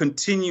 and we're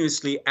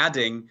continuously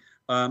adding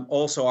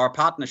also our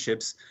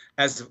partnerships.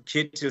 As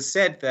Kjetil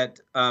said, that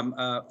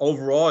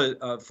overall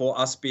for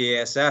us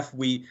BASF,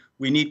 we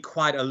need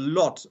quite a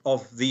lot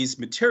of these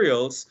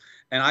materials.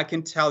 And I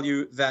can tell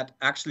you that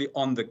actually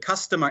on the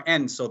customer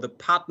end, so the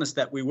partners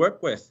that we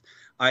work with,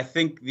 I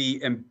think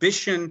the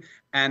ambition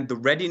and the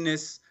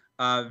readiness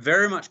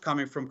very much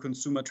coming from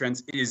consumer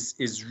trends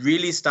is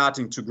really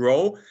starting to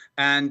grow,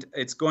 and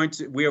it's going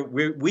to.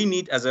 We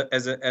need as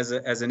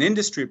an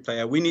industry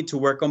player, we need to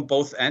work on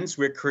both ends.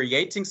 We're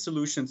creating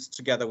solutions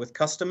together with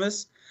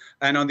customers,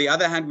 and on the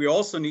other hand, we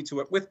also need to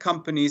work with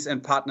companies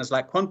and partners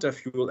like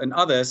Quantafuel and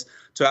others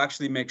to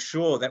actually make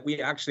sure that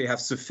we actually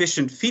have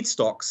sufficient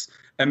feedstocks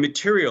and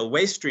material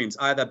waste streams,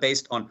 either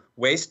based on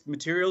waste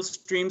material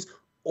streams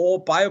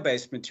or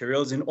bio-based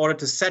materials, in order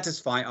to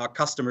satisfy our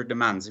customer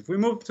demands. If we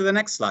move to the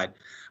next slide,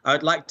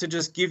 I'd like to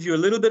just give you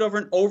a little bit of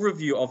an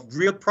overview of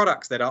real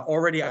products that are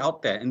already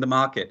out there in the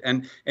market.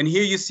 And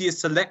here you see a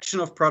selection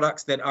of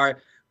products that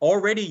are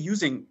already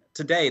using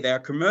today. They are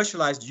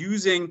commercialized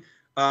using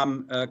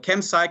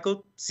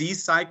ChemCycled,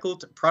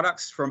 C-cycled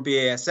products from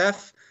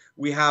BASF.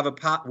 We have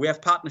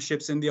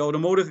partnerships in the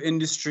automotive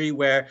industry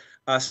where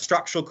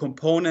structural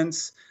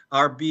components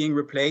are being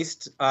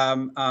replaced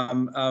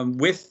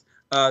with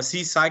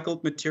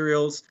C-cycled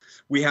materials.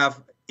 We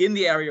have in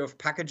the area of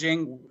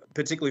packaging,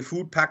 particularly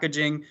food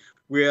packaging,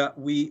 where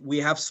we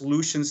have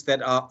solutions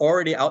that are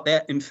already out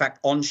there, in fact,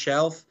 on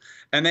shelf.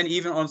 And then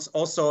even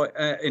also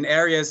in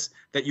areas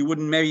that you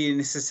wouldn't maybe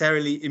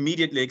necessarily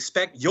immediately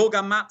expect.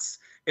 Yoga mats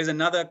is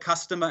another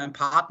customer and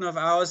partner of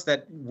ours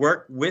that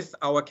work with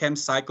our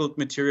ChemCycled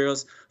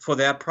materials for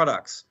their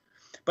products.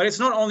 But it's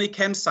not only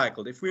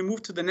ChemCycled. If we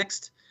move to the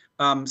next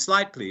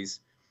slide, please.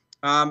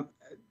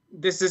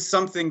 This is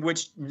something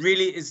which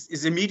really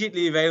is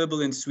immediately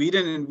available in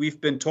Sweden, and we've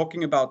been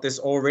talking about this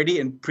already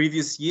in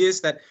previous years,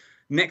 that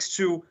next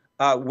to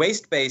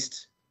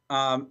waste-based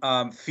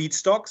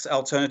feedstocks,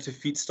 alternative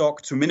feedstock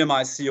to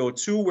minimize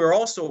CO2, we're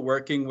also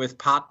working with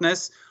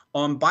partners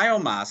on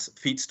biomass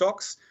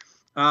feedstocks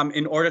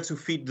in order to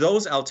feed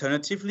those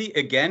alternatively,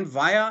 again,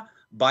 via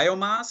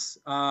biomass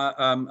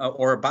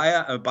or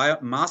a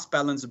mass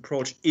balance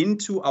approach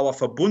into our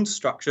Verbund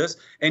structures.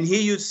 And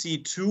here you see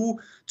two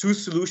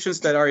solutions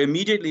that are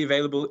immediately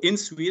available in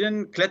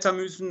Sweden.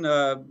 Klättermusen,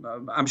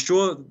 I'm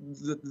sure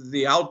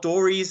the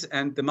outdoories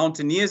and the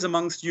mountaineers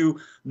amongst you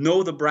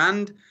know the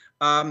brand.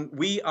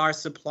 We are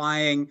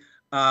supplying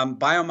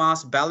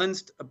biomass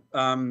balanced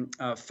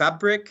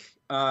fabric,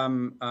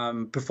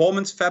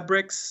 performance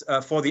fabrics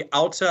for the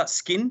outer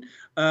skin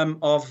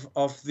of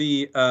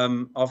the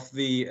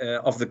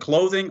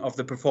clothing, of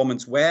the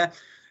performance wear.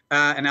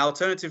 And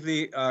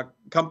alternatively,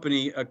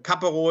 company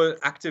Caparol,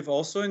 active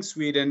also in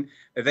Sweden,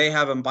 they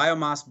have a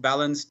biomass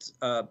balanced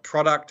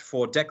product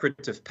for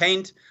decorative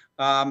paint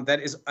that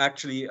is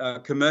actually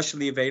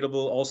commercially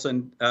available also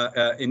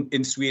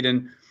in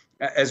Sweden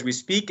as we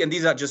speak. And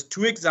these are just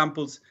two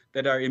examples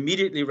that are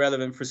immediately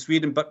relevant for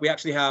Sweden, but we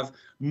actually have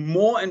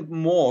more and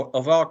more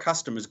of our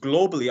customers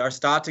globally are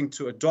starting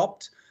to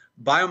adopt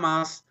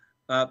biomass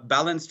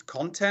balanced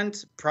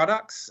content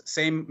products.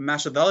 Same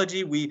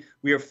methodology. We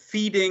are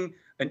feeding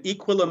an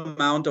equal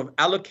amount of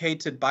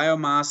allocated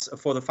biomass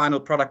for the final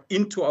product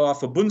into our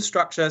Verbund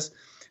structures.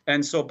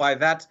 And so by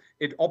that,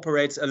 it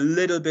operates a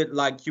little bit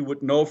like you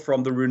would know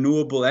from the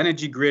renewable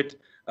energy grid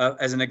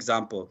as an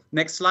example.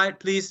 Next slide,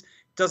 please.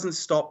 It doesn't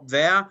stop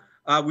there.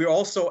 We're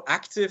also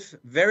active,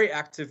 very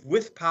active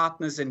with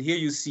partners. And here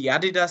you see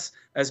Adidas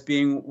as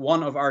being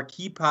one of our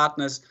key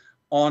partners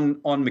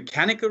on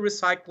mechanical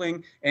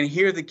recycling. And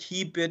here the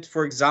key bit,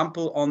 for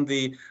example, on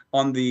the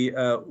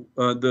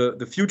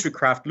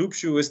Futurecraft loop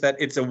shoe is that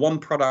it's a one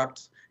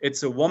product,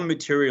 it's a one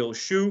material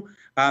shoe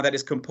that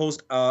is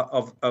composed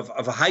of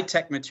a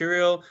high-tech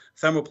material,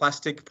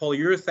 thermoplastic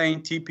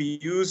polyurethane,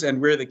 TPUs, and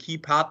we're the key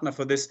partner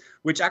for this,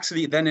 which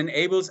actually then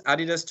enables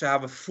Adidas to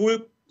have a full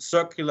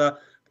circular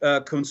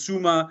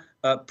consumer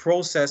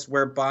process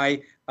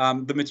whereby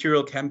the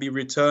material can be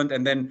returned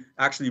and then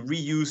actually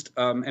reused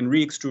and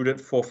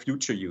re-extruded for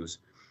future use.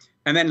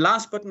 And then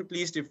last but not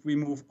least, if we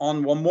move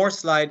on one more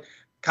slide,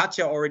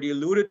 Katja already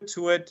alluded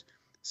to it.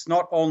 It's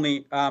not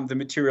only the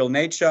material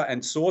nature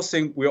and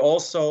sourcing, we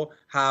also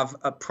have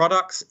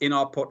products in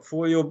our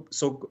portfolio,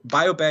 so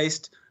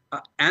bio-based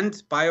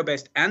and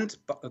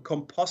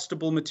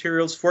compostable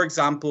materials, for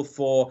example,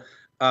 for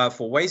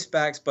waste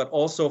bags, but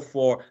also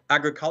for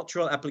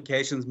agricultural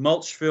applications,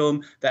 mulch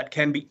film that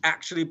can be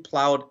actually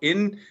plowed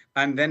in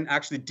and then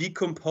actually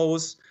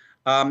decompose.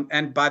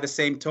 And by the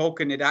same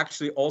token, it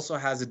actually also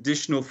has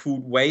additional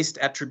food waste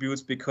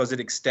attributes because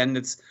it extends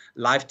its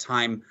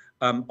lifetime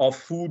of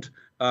food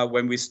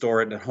when we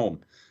store it at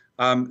home.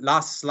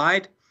 Last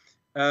slide.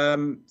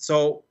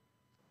 So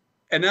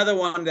another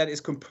one that is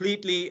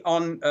completely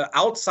on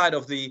outside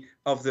of the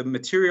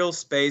material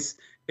space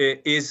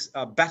is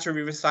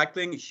battery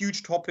recycling, a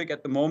huge topic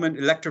at the moment,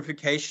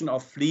 electrification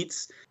of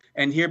fleets.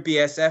 And here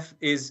BASF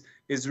is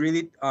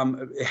really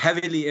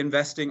heavily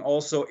investing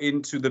also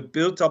into the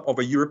build-up of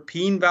a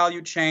European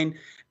value chain.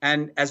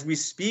 And as we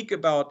speak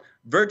about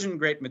virgin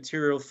grade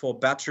material for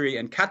battery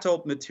and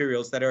cathode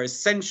materials that are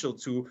essential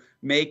to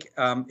make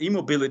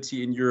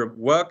e-mobility in Europe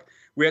work,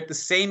 we're at the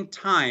same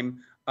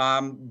time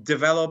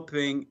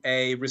developing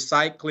a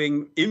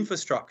recycling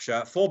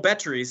infrastructure for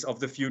batteries of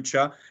the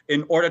future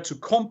in order to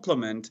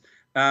complement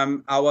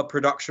our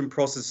production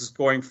processes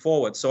going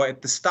forward. So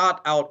at the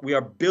start out, we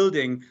are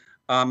building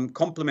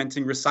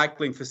complementing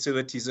recycling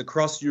facilities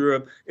across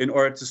Europe in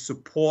order to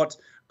support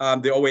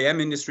the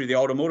OEM industry, the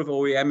automotive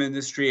OEM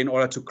industry, in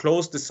order to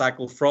close the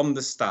cycle from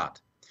the start.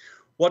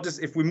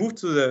 If we move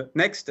to the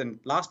next and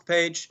last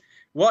page,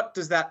 what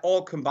does that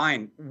all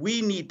combine?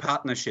 We need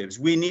partnerships.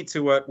 We need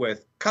to work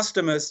with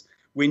customers.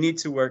 We need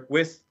to work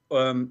with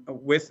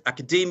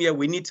academia.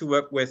 We need to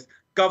work with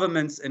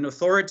governments and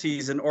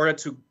authorities in order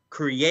to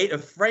create a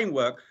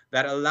framework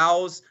that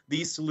allows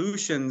these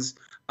solutions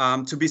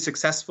to be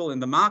successful in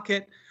the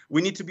market.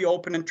 We need to be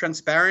open and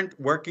transparent,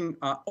 working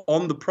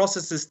on the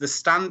processes, the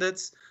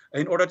standards,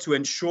 in order to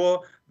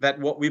ensure that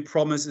what we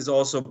promise is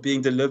also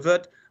being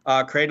delivered,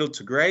 cradle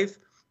to grave.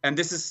 And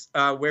this is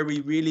where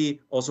we really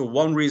also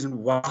one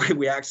reason why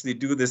we actually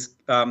do this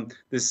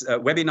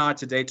webinar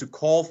today, to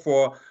call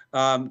for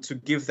to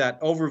give that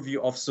overview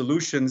of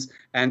solutions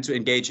and to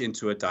engage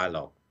into a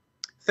dialogue.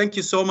 Thank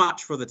you so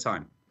much for the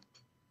time.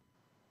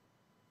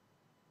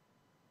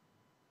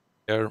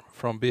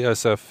 From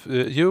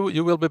BASF.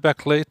 You will be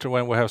back later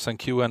when we have some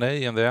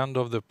Q&A in the end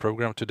of the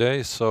program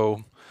today.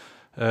 So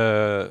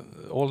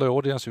all the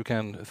audience, you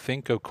can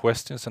think of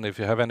questions, and if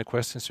you have any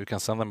questions, you can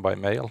send them by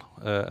mail,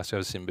 as you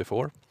have seen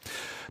before.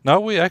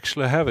 Now we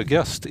actually have a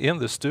guest in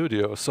the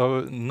studio,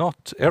 so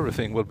not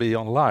everything will be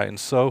online.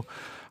 So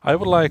I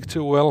would like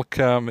to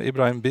welcome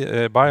Ibrahim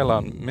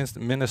Baylan,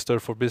 Minister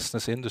for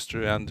Business,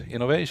 Industry and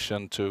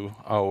Innovation, to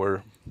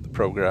our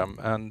program.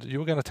 And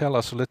you're going to tell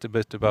us a little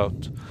bit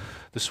about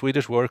the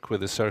Swedish work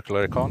with the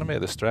circular economy,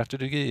 the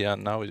strategy,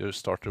 and now you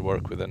start to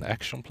work with an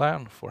action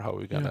plan for how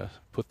we're going to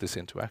put this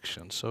into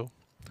action. So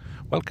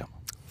welcome.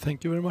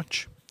 Thank you very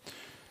much.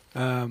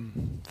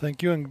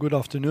 Thank you and good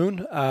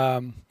afternoon.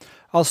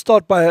 I'll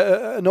start by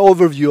an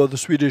overview of the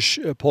Swedish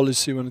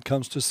policy when it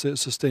comes to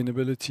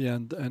sustainability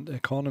and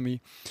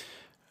economy.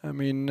 I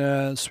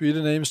mean,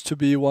 Sweden aims to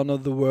be one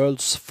of the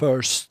world's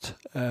first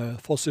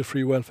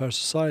fossil-free welfare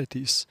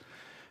societies.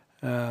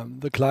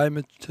 The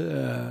climate,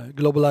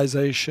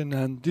 globalization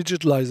and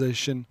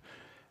digitalization,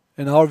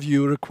 in our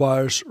view,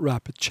 requires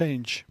rapid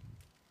change.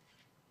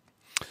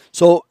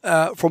 So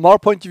from our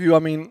point of view, I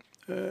mean,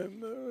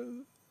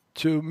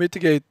 to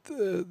mitigate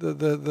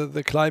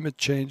the climate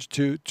change,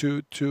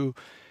 to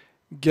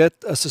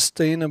get a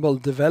sustainable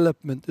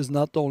development is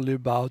not only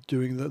about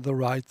doing the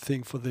right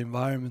thing for the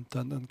environment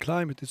and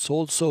climate, it's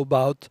also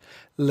about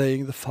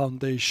laying the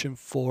foundation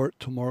for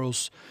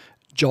tomorrow's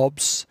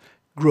jobs,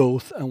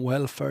 growth and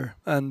welfare.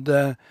 And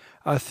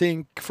I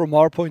think from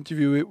our point of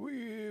view,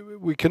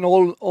 we can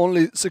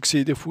only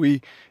succeed if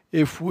we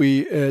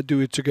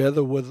do it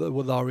together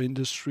with our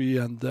industry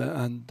and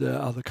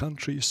other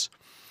countries.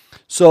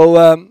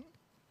 So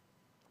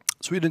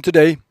Sweden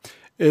today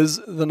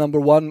is the number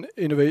one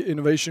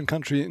innovation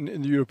country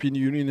in the European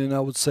Union, and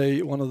I would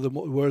say one of the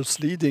world's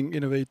leading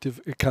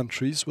innovative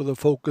countries, with a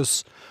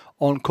focus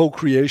on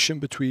co-creation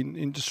between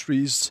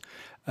industries,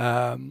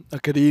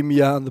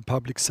 academia and the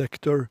public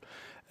sector.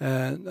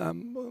 And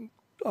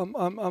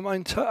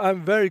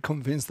I'm very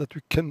convinced that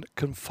we can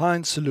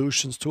find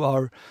solutions to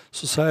our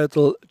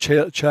societal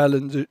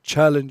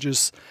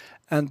challenges,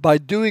 and by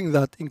doing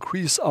that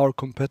increase our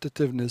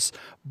competitiveness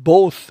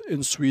both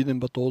in Sweden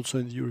but also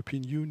in the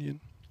European Union.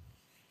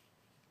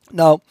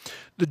 Now,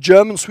 the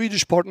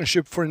German-Swedish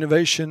partnership for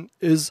innovation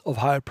is of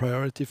high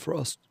priority for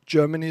us.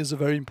 Germany is a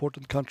very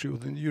important country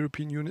within the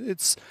European Union.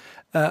 It's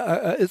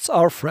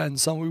our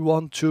friends, and we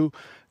want to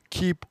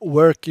keep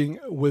working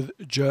with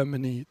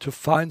Germany to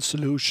find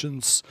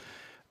solutions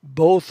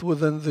both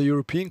within the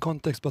European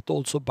context but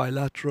also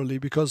bilaterally,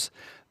 because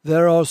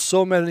there are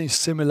so many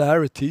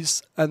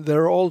similarities, and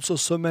there are also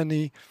so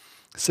many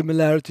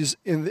similarities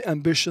in the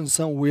ambitions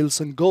and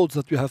wills and goals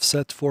that we have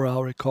set for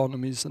our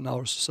economies and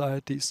our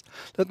societies.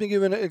 Let me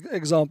give an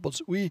examples.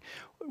 We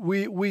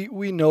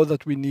know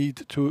that we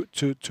need to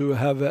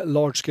have a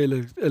large-scale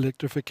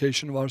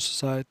electrification of our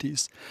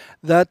societies.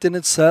 That in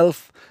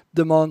itself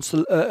demands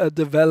a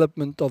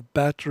development of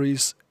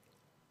batteries,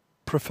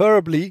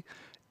 preferably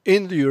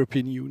in the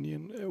European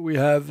Union. We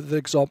have the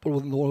example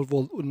with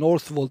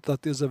Northvolt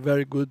that is a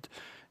very good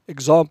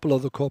example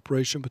of the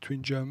cooperation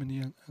between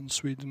Germany and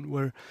Sweden,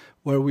 where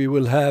we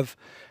will have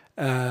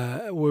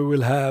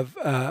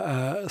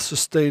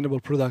sustainable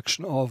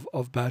production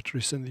of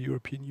batteries in the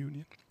European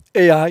Union.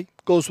 AI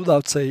goes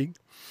without saying.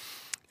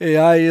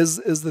 AI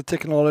is the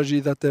technology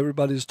that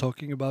everybody is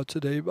talking about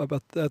today,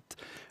 but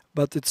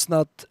it's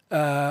not.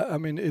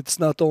 It's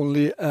not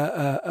only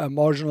a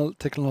marginal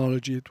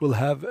technology. It will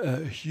have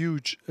a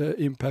huge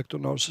impact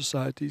on our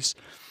societies.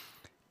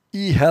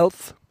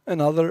 E-health,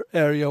 another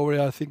area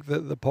where I think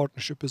that the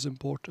partnership is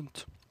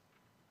important.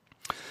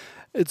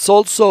 It's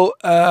also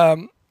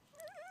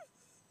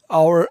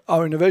our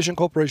innovation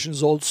cooperation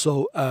is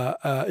also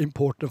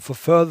important for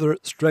further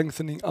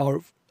strengthening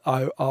our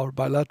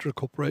bilateral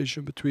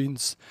cooperation between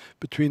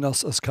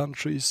us as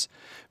countries,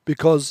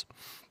 because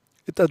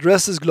it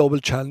addresses global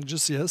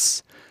challenges,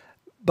 yes,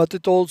 but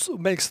it also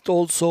makes it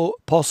also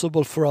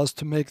possible for us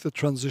to make the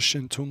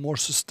transition to a more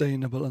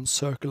sustainable and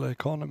circular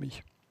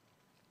economy.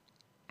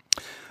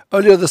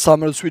 Earlier this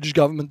summer, the Swedish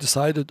government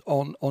decided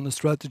on a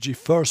strategy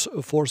for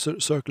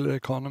circular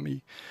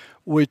economy,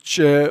 which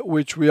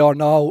we are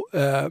now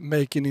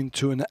making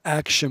into an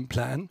action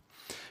plan,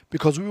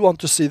 because we want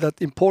to see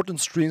that important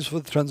streams for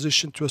the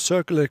transition to a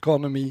circular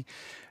economy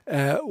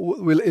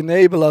will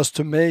enable us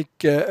to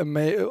make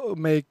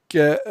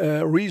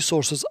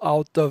resources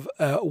out of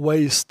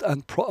waste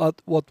and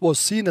what was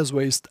seen as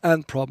waste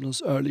and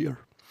problems earlier.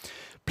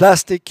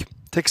 Plastic,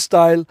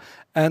 textile,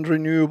 and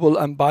renewable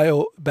and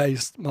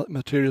bio-based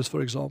materials,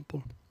 for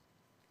example.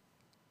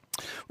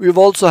 We've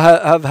also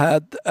have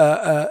had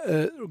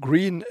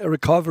green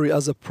recovery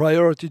as a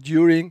priority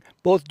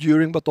both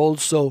during but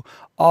also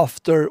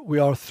after we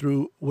are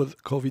through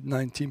with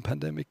COVID-19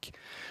 pandemic.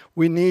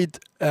 We need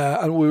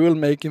and we will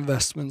make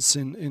investments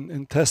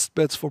in test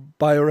beds for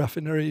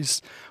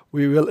biorefineries.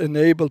 We will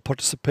enable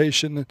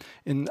participation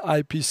in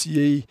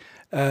IPCE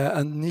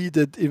and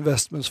needed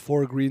investments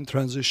for a green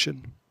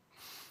transition.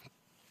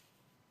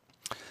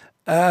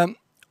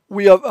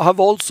 We have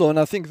also, and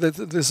I think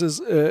that this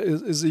is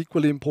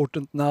equally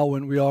important now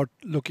when we are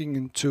looking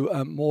into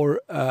a more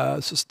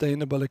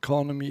sustainable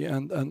economy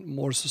and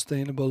more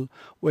sustainable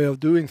way of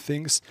doing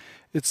things.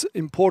 It's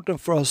important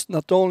for us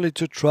not only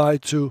to try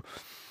to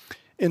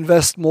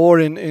invest more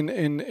in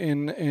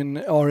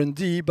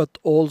R&D, but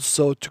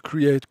also to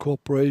create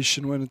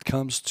cooperation when it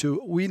comes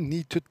to, we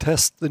need to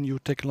test the new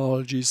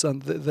technologies,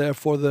 and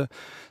therefore the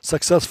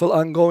successful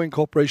ongoing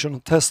cooperation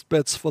on test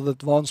beds for the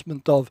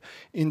advancement of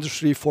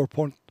Industry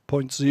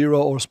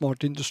 4.0 or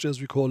smart industry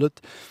as we call it.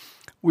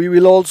 We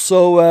will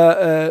also,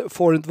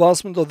 for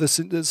advancement of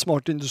this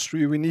smart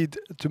industry, we need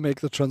to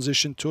make the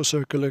transition to a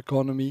circular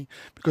economy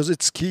because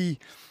it's key.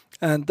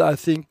 And I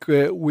think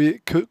we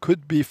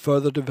could be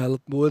further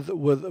developed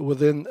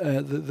within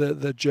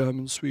the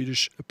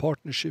German-Swedish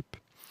partnership.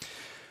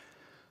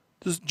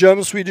 The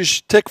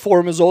German-Swedish Tech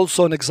Forum is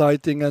also an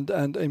exciting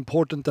and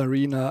important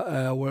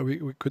arena where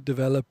we could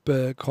develop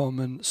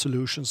common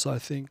solutions, I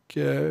think.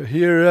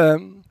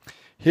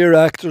 Here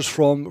actors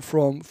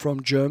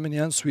from Germany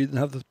and Sweden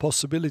have the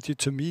possibility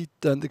to meet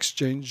and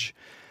exchange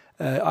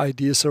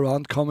ideas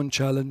around common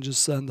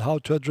challenges and how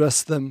to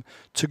address them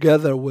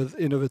together with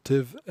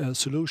innovative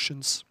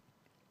solutions.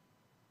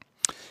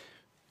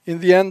 In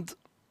the end,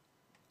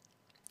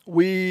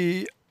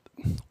 we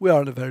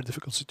are in a very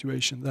difficult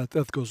situation.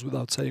 That goes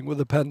without saying. With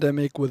the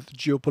pandemic, with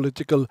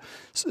geopolitical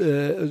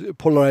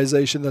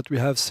polarization that we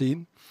have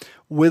seen,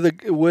 with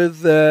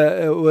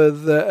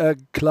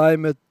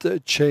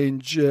climate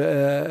change,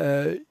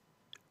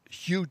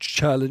 huge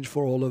challenge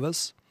for all of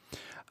us.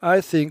 I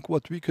think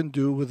what we can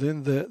do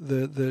within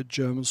the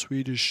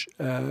German-Swedish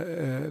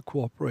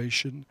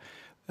cooperation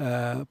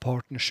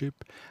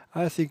partnership,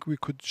 I think we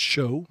could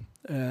show,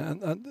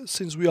 and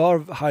since we are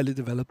highly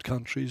developed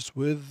countries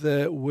with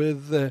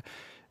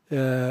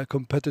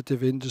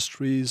competitive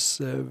industries,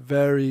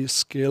 very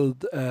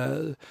skilled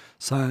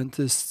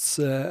scientists,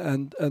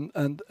 and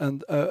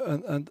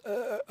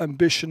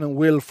ambition and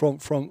will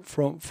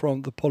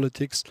from the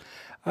politics,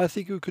 I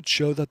think we could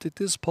show that it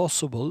is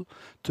possible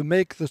to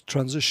make the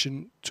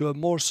transition to a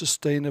more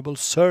sustainable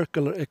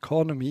circular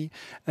economy,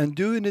 and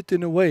doing it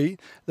in a way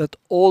that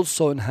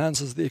also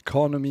enhances the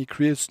economy,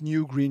 creates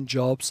new green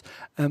jobs,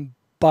 and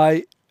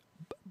by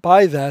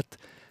that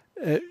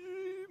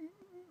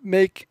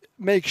make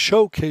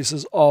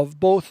showcases of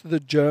both the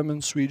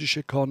German, Swedish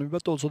economy,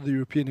 but also the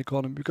European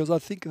economy, because I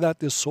think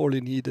that is sorely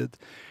needed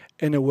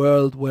in a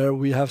world where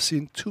we have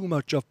seen too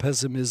much of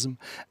pessimism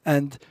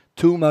and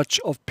too much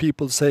of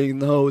people saying,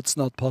 no, it's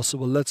not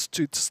possible. Let's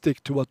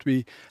stick to what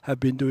we have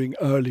been doing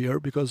earlier,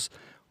 because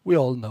we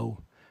all know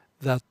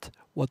that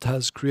what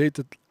has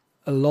created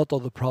a lot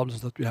of the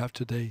problems that we have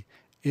today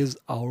is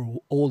our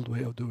old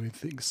way of doing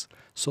things.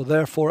 So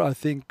therefore, I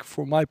think,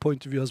 from my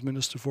point of view as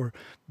Minister for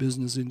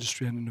Business,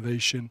 Industry and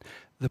Innovation,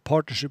 the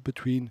partnership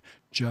between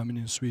Germany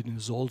and Sweden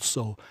is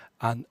also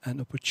an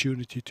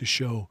opportunity to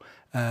show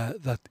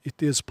that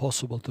it is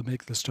possible to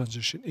make this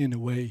transition in a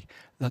way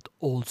that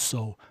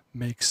also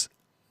makes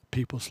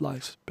people's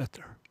lives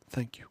better.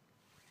 Thank you.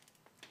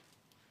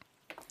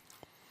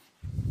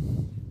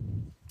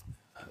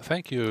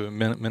 Thank you,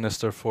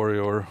 Minister, for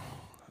your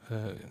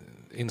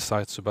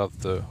insights about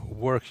the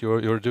work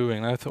you're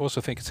doing. I also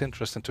think it's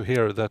interesting to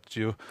hear that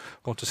you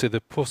want to see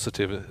the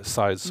positive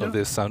sides of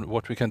this and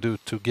what we can do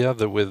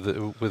together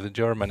with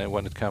Germany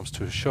when it comes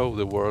to show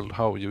the world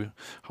how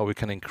we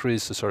can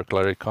increase the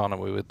circular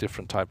economy with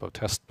different type of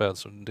test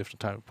beds and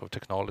different type of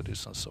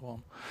technologies and so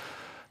on.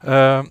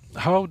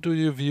 How do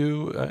you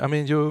view, I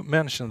mean, you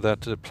mentioned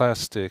that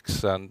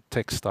plastics and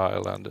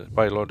textile and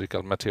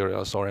biological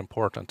materials are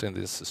important in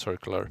this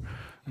circular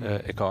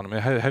economy.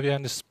 Have you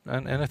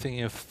anything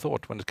in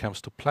thought when it comes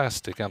to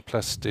plastic and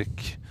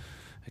plastic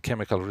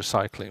chemical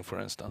recycling, for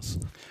instance?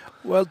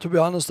 Well, to be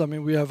honest, I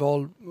mean, we have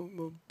all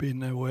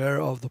been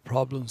aware of the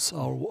problems,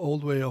 our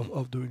old way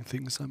of doing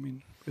things. I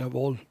mean, we have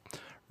all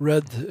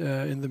read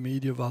in the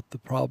media about the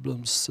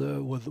problems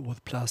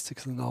with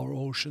plastics in our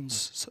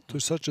oceans to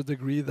such a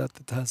degree that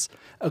it has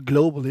a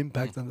global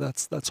impact, and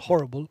that's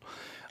horrible.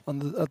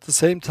 At the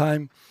same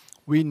time,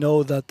 we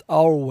know that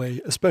our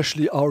way,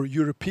 especially our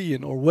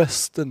European or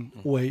Western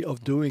way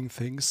of doing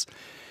things,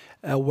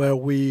 where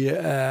we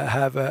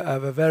have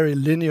a very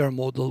linear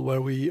model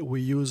where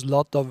we use a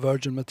lot of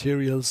virgin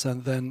materials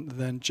and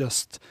then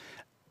just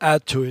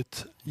add to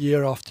it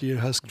year after year,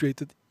 has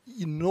created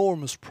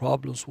enormous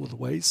problems with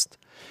waste.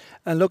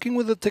 And looking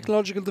with the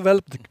technological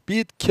development, be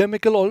it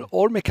chemical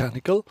or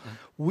mechanical,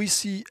 we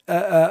see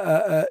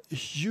a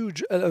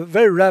huge,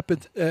 very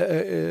rapid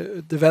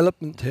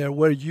development here,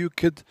 where you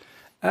could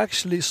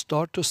actually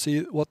start to see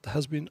what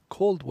has been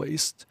called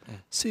waste,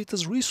 see it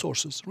as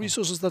resources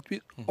that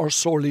we are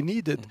sorely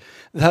needed,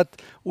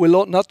 that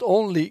will not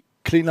only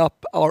clean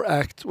up our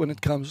act when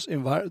it comes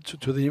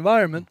to the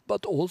environment,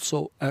 but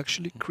also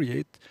actually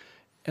create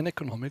an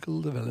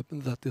economical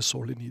development that is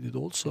sorely needed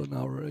also in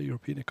our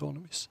European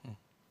economies.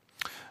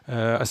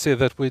 I see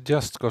that we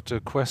just got a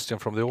question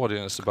from the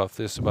audience about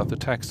the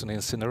tax on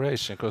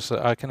incineration, because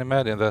I can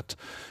imagine that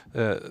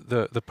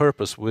the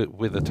purpose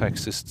with the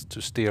tax is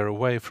to steer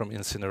away from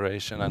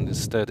incineration and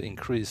instead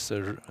increase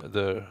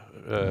the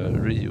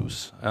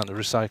reuse and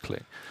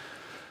recycling.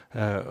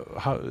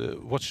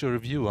 What's your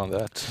view on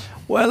that?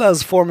 Well,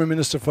 as former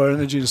Minister for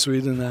Energy in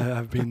Sweden, I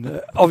have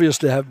been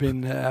obviously have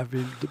been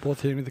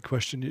both hearing the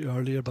question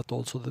earlier, but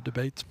also the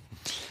debate.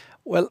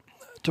 Well,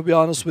 to be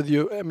honest with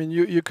you, I mean,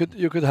 you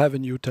could have a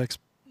new tax.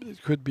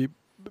 It could be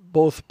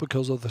both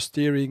because of the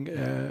steering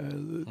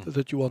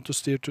that you want to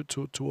steer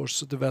towards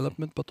the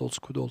development, but also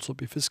could also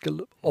be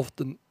fiscal.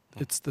 Often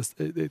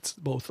it's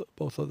both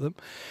of them,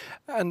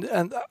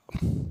 and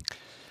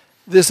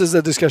this is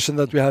a discussion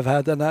that we have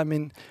had, and I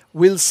mean,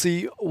 we'll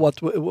see what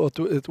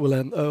it will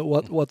end,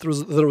 what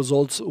the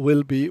results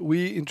will be.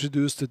 We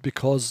introduced it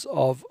because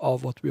of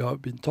what we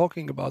have been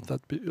talking about,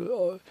 that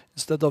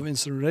instead of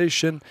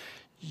incineration,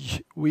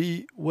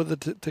 we, with the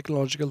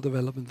technological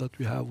development that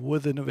we have,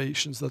 with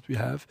innovations that we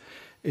have,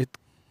 it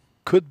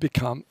could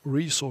become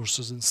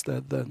resources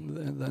instead.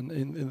 Than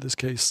in this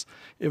case,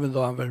 even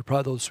though I'm very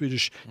proud of the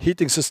Swedish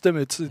heating system,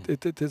 it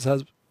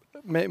has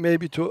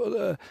maybe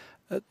to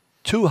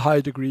too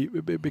high degree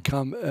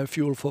become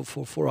fuel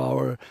for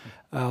our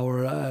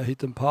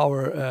heat and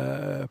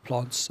power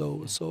plants.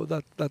 So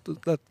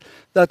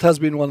that has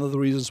been one of the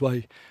reasons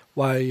why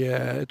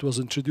it was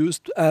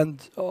introduced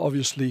and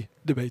obviously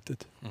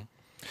debated.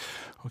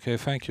 Okay,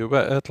 thank you.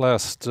 But at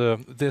last,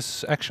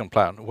 this action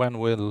plan, when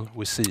will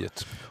we see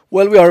it?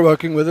 Well, we are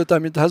working with it. I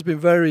mean, it has been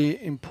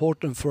very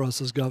important for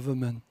us as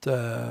government,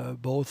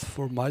 both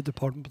for my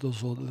department, but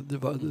also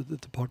the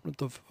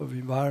Department of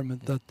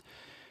Environment, that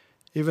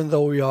even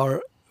though we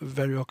are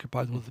very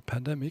occupied with the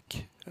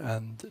pandemic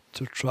and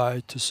to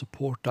try to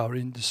support our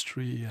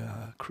industry,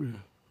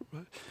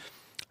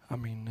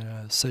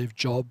 save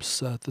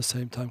jobs at the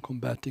same time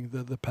combating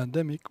the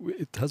pandemic,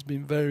 it has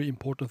been very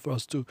important for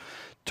us to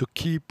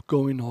keep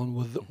going on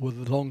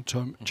with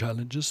long-term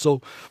challenges.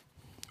 So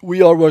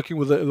we are working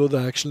with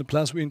the action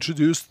plans. We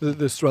introduced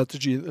the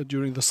strategy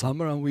during the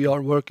summer, and we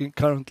are working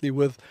currently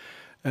with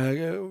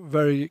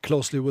very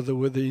closely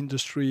with the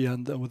industry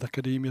and with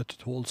academia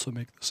to also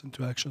make this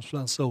into action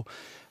plans. So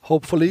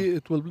hopefully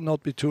it will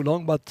not be too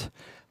long, but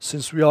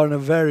since we are in a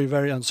very,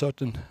 very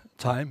uncertain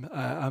time,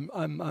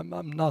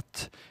 I'm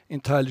not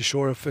entirely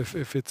sure if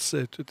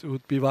it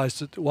would be wise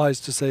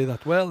to say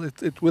that, well,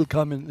 it will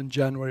come in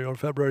January or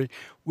February.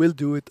 We'll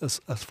do it as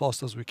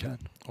fast as we can.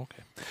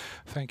 Okay,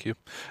 thank you.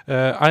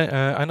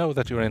 I know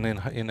that you're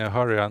in a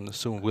hurry and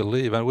soon will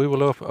leave, and we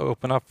will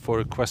open up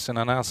for question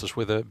and answers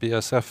with the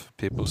BASF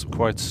people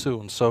quite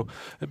soon. So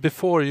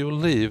before you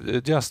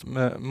leave, just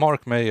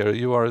Mark Meier,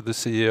 you are the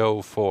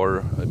CEO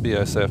for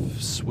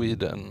BASF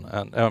Sweden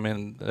and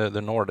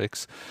the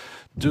Nordics.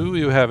 Do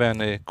you have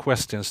any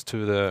questions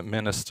to the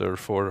Minister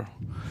for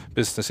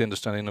Business,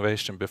 Industry and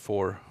Innovation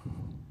before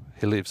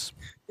he leaves?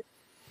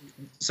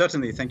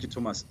 Certainly. Thank you,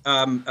 Thomas.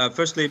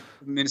 Firstly,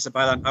 Minister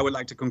Bøhn, I would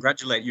like to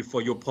congratulate you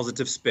for your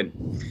positive spin.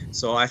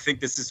 So I think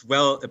this is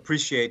well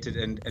appreciated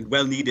and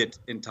well needed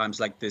in times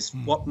like this.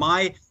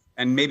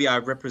 And maybe I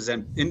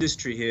represent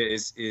industry here,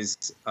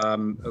 is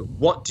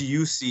what do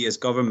you see as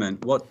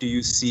government? What do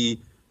you see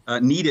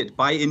needed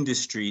by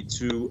industry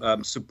to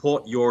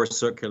support your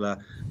circular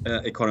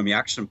economy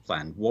action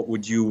plan? What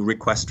would you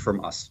request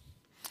from us?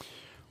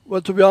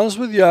 Well, to be honest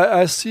with you,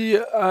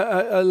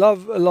 I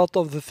love a lot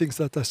of the things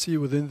that I see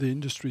within the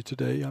industry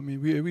today. I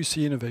mean, we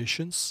see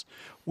innovations,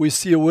 we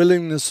see a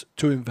willingness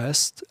to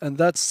invest, and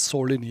that's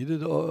sorely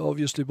needed,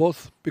 obviously,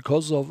 both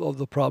because of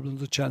the problem,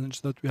 the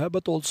challenge that we have,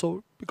 but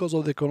also because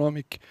of the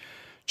economic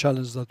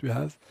challenge that we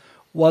have.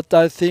 What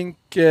I think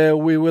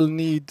we will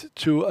need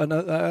to, and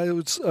I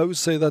would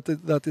say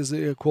that is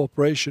a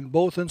cooperation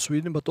both in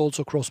Sweden but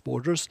also cross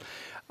borders.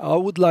 I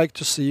would like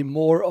to see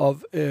more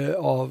of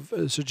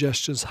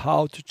suggestions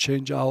how to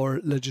change our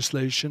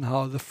legislation,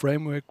 how the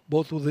framework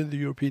both within the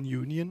European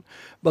Union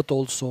but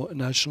also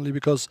nationally,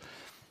 because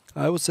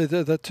I would say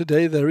that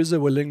today there is a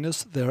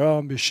willingness, there are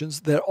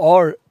ambitions, there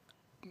are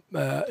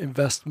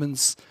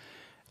investments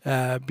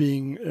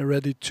being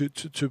ready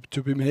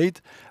to be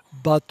made.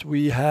 But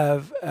we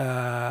have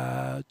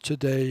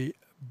today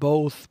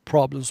both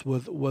problems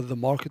with the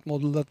market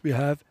model that we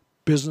have,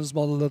 business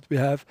model that we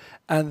have,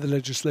 and the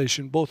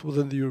legislation, both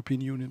within the European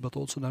Union but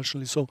also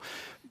nationally. So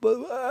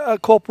a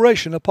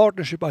cooperation, a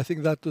partnership, I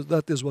think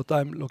that is what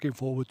I'm looking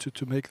forward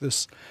to make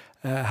this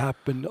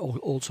happen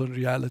also in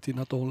reality,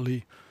 not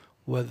only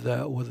with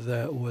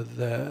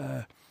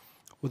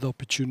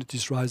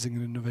opportunities rising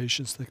in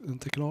innovations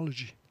and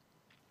technology.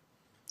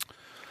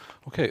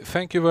 Okay,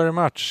 thank you very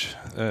much,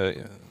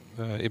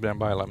 Ibrahim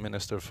Baylan,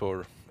 Minister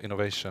for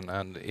Innovation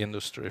and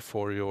Industry,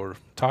 for your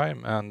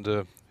time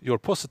and your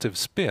positive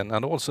spin,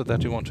 and also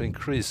that you want to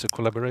increase the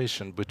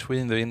collaboration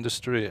between the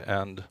industry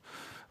and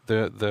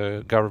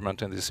the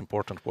government in this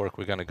important work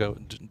we're going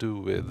to do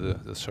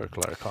with the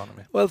circular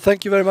economy. Well,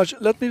 thank you very much.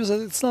 Let me say,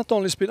 it's not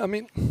only spin. I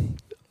mean,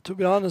 to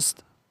be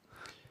honest,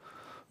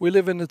 we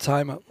live in a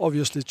time,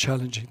 obviously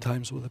challenging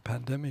times with the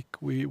pandemic.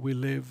 We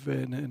live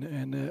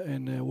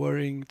in a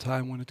worrying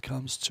time when it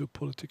comes to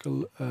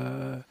political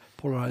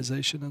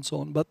polarization and so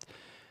on. But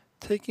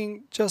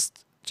taking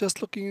just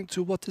looking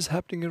into what is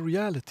happening in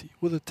reality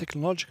with the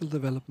technological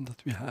development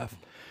that we have,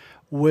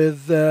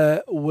 with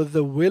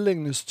the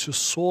willingness to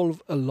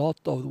solve a lot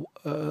of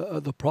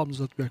the problems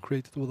that we have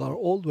created with our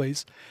old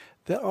ways,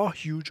 there are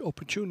huge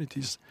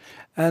opportunities.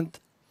 And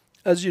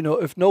as you know,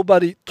 if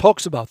nobody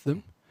talks about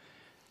them,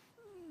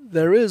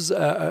 there is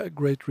a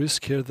great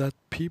risk here that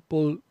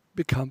people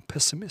become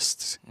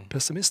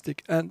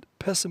pessimistic, and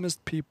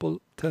pessimist people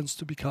tends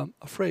to become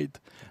afraid.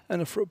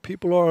 And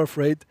people who are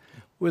afraid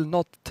will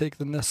not take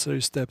the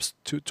necessary steps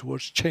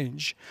towards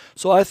change.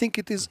 So I think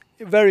it is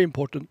very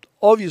important.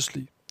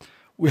 Obviously,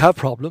 we have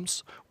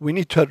problems. We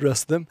need to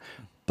address them.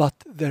 But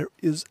there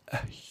is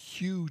a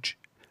huge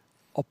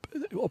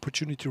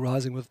opportunity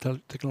rising with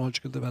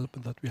technological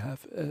development that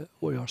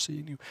we are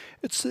seeing.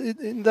 It's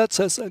in that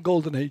sense a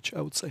golden age,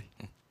 I would say.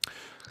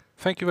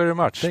 Thank you very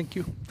much. Thank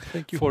you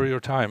for your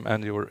time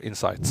and your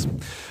insights.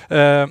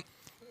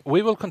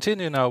 We will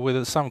continue now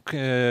with some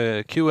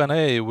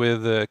Q&A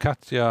with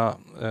Katja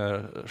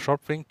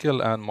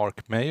Scharpwinkel and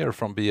Mark Meier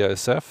from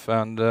BASF,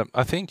 and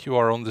I think you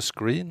are on the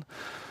screen.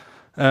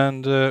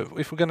 And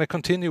if we're going to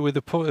continue with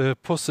the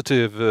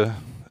positive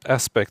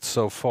aspects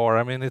so far,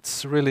 I mean,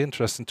 it's really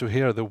interesting to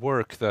hear the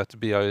work that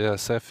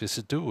BASF is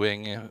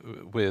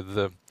doing with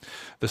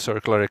the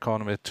circular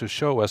economy to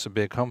show as a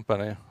big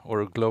company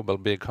or a global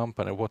big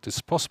company what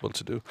is possible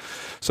to do.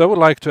 So I would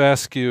like to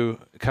ask you,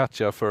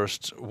 Katja,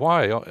 first,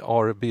 why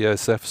are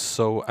BASF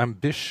so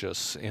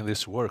ambitious in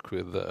this work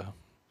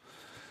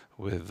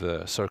with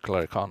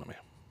circular economy?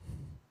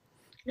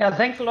 Yeah,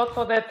 thanks a lot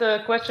for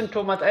that question,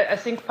 Thomas. I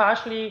think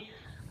partially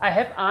I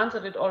have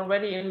answered it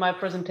already in my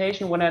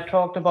presentation when I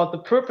talked about the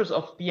purpose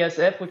of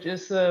BASF, which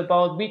is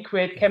about we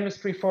create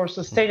chemistry for a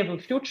sustainable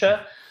future.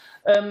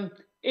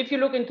 If you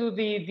look into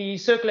the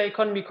circular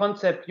economy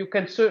concept, you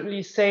can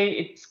certainly say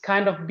it's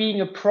kind of being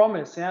a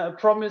promise, a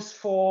promise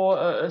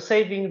for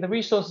saving the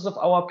resources of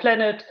our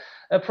planet,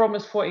 a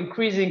promise for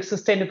increasing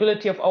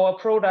sustainability of our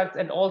products,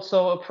 and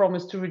also a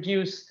promise to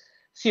reduce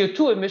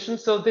CO2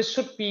 emissions. So this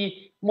should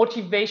be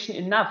motivation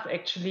enough,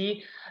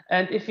 actually.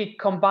 And if we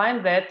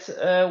combine that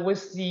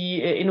with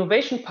the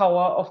innovation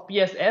power of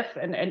BASF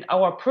and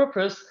our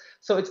purpose,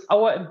 so it's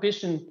our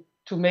ambition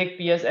to make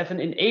BASF an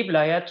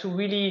enabler, to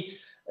really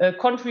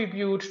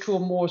contribute to a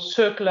more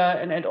circular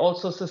and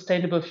also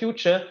sustainable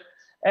future.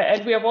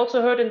 And we have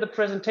also heard in the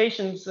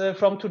presentations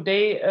from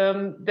today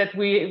that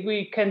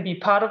we can be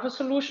part of a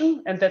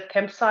solution, and that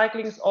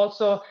ChemCycling is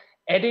also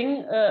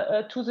adding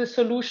to the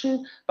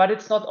solution, but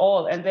it's not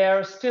all. And there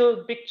are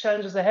still big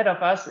challenges ahead of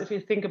us if you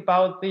think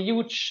about the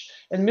huge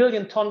and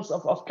million tons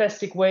of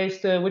plastic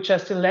waste which are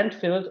still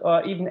landfilled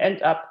or even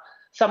end up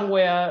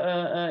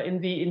somewhere in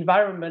the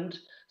environment.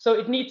 So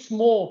it needs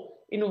more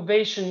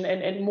innovation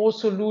and more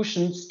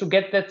solutions to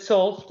get that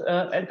solved.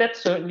 And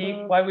that's certainly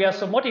why we are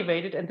so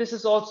motivated. And this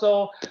is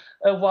also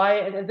why,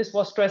 and this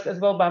was stressed as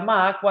well by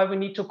Mark, why we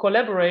need to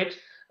collaborate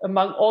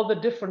among all the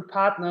different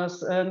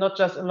partners, not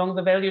just along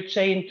the value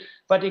chain,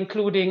 but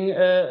including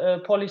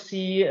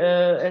policy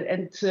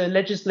and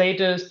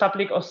legislators,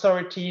 public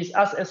authorities,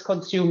 us as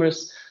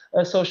consumers.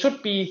 So it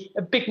should be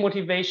a big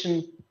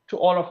motivation to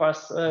all of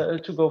us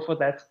to go for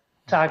that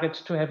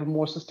target to have a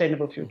more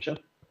sustainable future.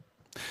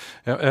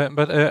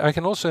 But I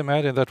can also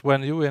imagine that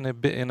when you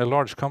in a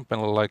large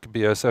company like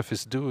BASF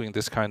is doing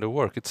this kind of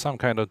work, it's some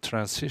kind of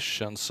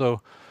transition.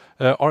 So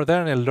are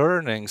there any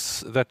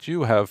learnings that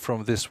you have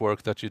from this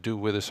work that you do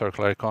with the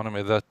circular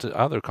economy that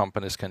other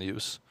companies can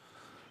use?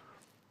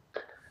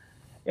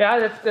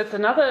 Yeah, that's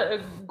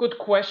another good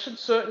question.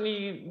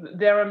 Certainly,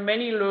 there are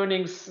many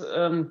learnings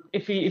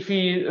if we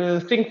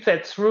think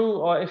that through,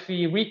 or if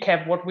we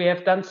recap what we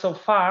have done so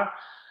far.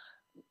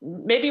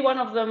 Maybe one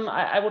of them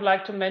I would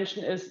like to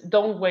mention is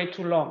don't wait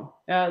too long.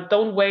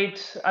 Don't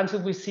wait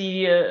until we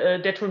see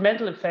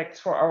detrimental effects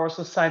for our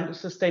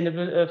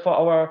sustainable for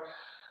our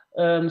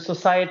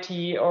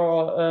society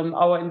or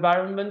our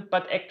environment,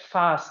 but act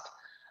fast.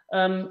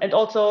 And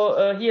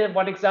also here,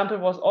 one example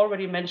was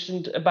already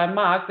mentioned by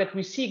Mark, that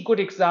we see good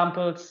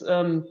examples.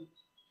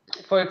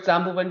 For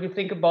example, when we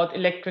think about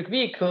electric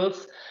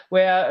vehicles,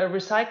 where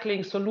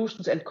recycling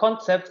solutions and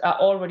concepts are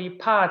already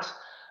part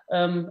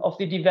of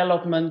the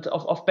development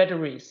of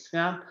batteries.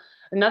 Yeah.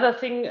 Another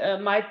thing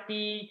might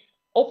be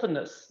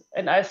openness,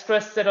 and I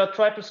stressed that, or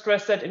tried to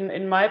stress that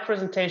in my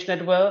presentation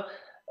as well.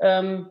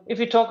 If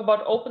we talk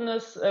about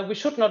openness, we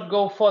should not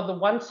go for the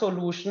one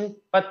solution,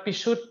 but we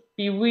should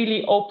be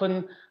really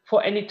open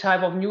for any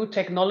type of new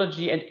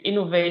technology and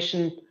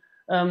innovation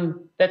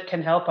that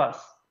can help us.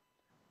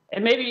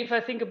 And maybe if I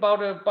think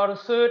about a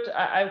third,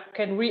 I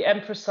can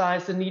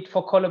re-emphasize the need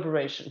for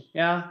collaboration.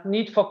 Yeah,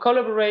 need for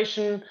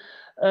collaboration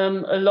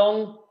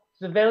along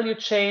the value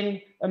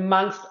chain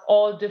amongst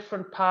all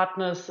different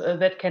partners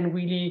that can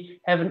really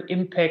have an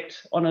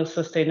impact on a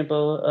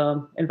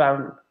sustainable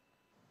environment.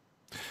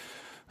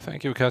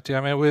 Thank you, Katja.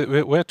 I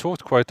mean, we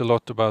talked quite a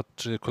lot about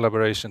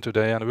collaboration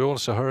today, and we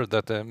also heard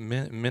that the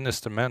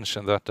minister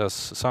mentioned that as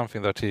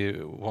something that he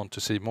wants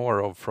to see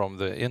more of from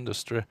the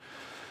industry.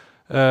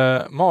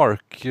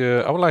 Mark,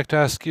 I would like to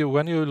ask you,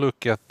 when you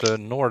look at the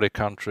Nordic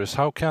countries,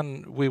 how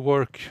can we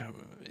work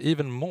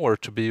even more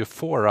to be a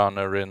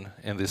forerunner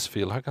in this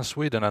field? How can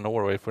Sweden and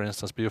Norway, for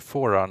instance, be a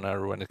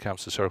forerunner when it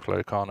comes to circular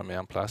economy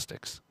and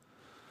plastics?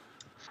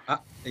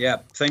 Yeah,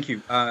 thank you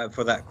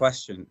for that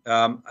question.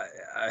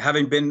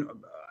 Having been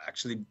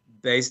actually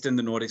based in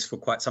the Nordics for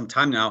quite some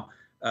time now,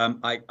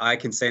 I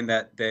can say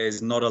that there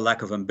is not a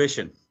lack of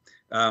ambition.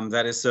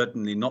 That is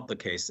certainly not the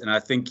case. And I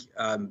think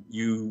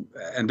you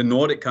and the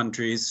Nordic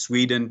countries,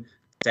 Sweden,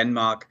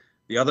 Denmark,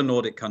 the other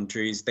Nordic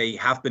countries, they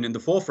have been in the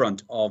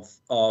forefront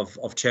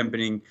of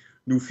championing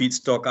new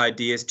feedstock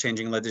ideas,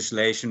 changing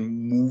legislation,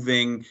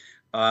 moving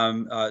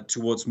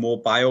towards more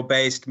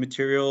bio-based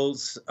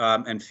materials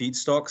and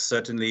feedstocks.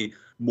 Certainly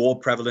more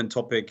prevalent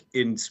topic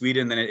in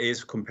Sweden than it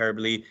is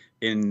comparably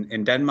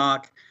in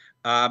Denmark.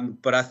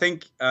 But I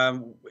think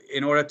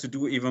in order to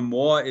do even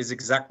more is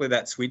exactly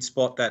that sweet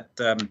spot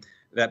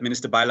that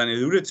Minister Bøhn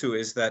alluded to,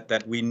 is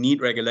that we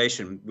need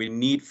regulation. We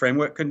need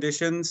framework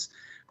conditions.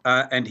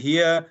 And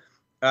here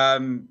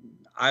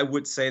I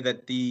would say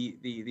that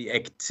the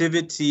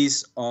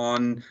activities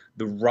on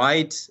the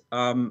right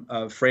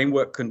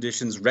framework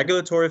conditions,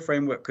 regulatory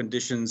framework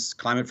conditions,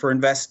 climate for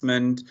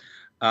investment,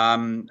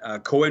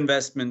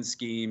 co-investment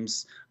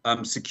schemes,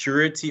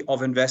 security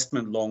of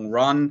investment long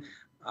run,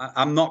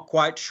 I'm not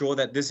quite sure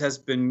that this has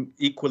been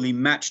equally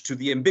matched to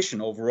the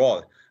ambition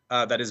overall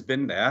that has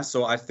been there.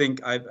 So I think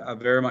I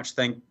very much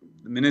thank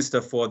the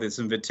Minister for this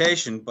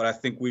invitation, but I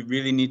think we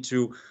really need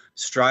to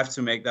strive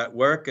to make that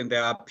work. And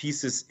there are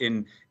pieces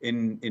in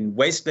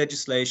waste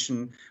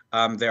legislation.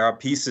 There are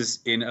pieces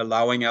in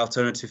allowing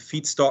alternative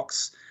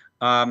feedstocks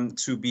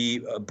to be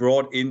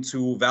brought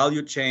into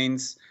value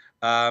chains,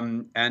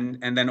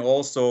 and then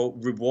also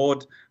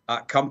reward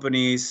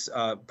companies,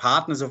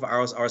 partners of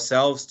ours,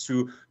 ourselves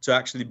to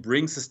actually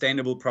bring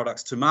sustainable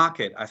products to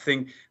market. I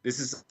think this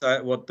is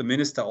what the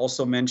Minister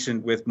also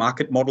mentioned with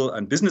market model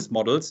and business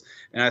models.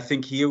 And I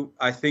think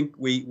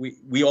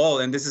we all,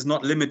 and this is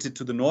not limited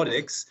to the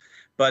Nordics,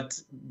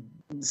 but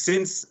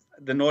since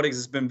the Nordics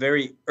has been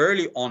very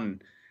early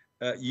on,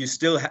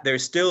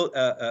 there's still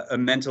a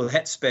mental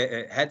head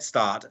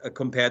start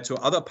compared to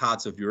other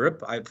parts of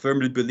Europe. I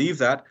firmly believe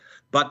that,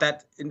 but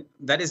that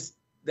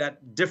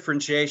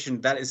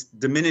differentiation that is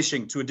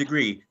diminishing to a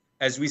degree,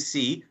 as we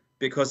see,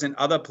 because in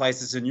other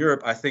places in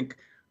Europe, I think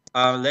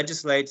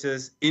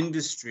legislators,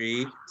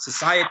 industry,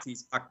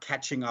 societies are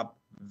catching up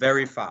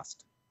very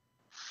fast.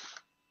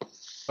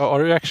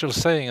 Are you actually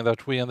saying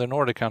that we in the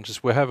Nordic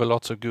countries, we have a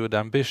lot of good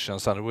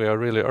ambitions and we are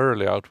really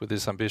early out with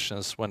these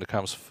ambitions when it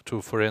comes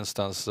to, for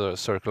instance,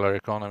 circular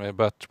economy,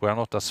 but we are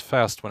not as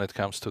fast when it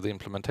comes to the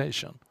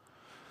implementation?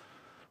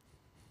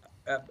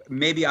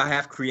 Maybe I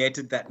have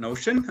created that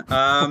notion.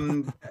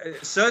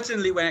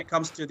 Certainly when it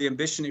comes to the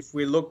ambition, if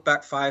we look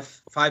back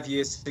 5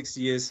 years, 6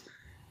 years,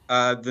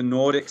 the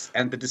Nordics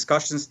and the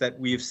discussions that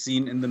we have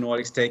seen in the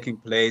Nordics taking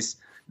place,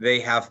 they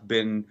have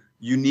been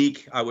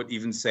unique, I would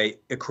even say,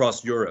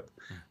 across Europe.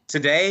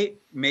 Today,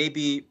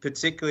 maybe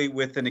particularly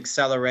with an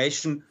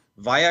acceleration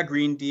via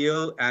Green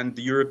Deal and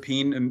the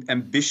European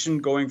ambition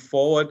going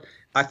forward,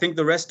 I think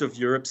the rest of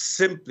Europe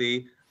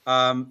simply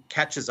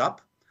catches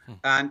up.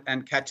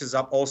 And catches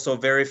up also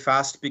very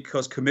fast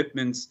because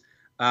commitments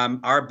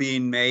are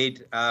being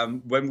made.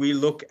 When we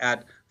look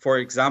at, for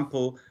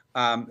example,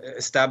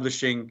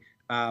 establishing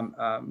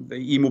the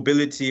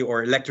e-mobility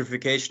or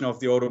electrification of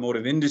the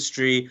automotive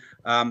industry,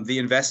 the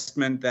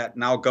investment that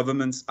now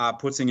governments are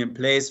putting in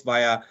place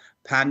via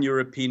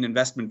pan-European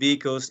investment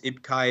vehicles,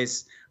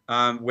 IPCEIs,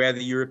 where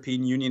the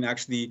European Union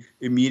actually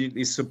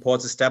immediately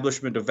supports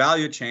establishment of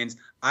value chains,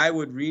 I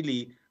would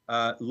really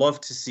love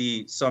to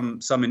see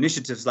some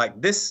initiatives like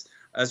this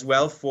as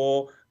well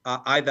for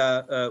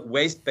either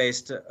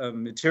waste-based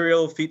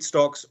material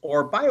feedstocks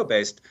or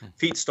bio-based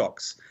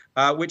feedstocks,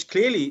 which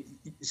clearly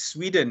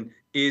Sweden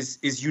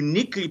is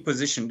uniquely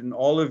positioned in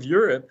all of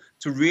Europe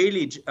to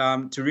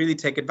really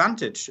take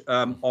advantage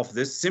of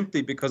this,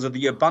 simply because of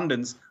the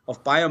abundance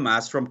of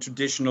biomass from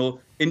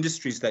traditional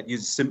industries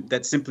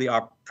that simply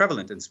are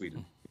prevalent in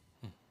Sweden.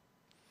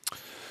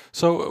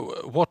 So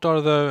what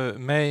are the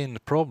main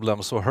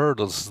problems or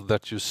hurdles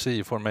that you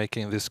see for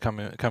making this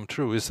come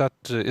true? Is that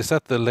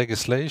the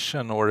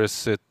legislation, or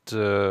is it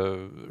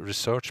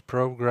research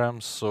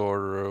programs,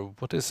 or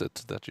what is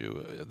it that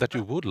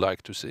you would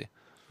like to see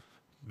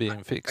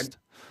being fixed?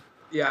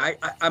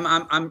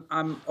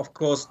 I'm of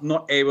course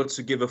not able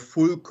to give a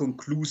full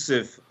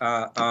conclusive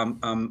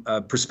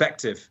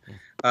perspective.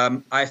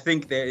 I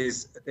think there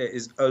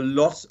is a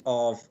lot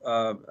of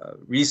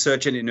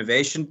research and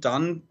innovation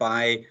done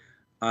by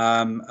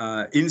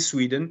in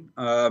Sweden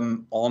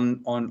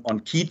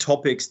on key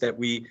topics that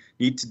we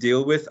need to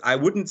deal with. I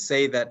wouldn't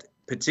say that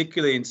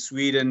particularly in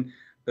Sweden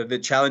the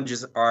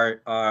challenges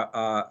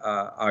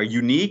are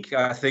unique.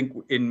 I think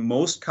in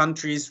most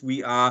countries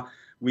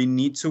we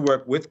need to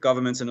work with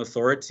governments and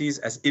authorities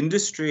as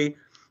industry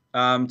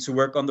to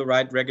work on the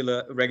right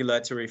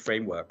regulatory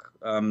framework.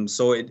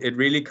 So it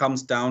really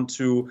comes down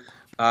to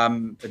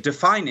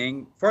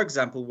defining, for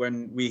example,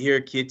 when we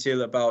hear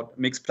Kjetil about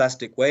mixed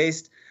plastic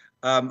waste,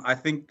 I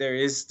think there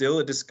is still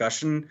a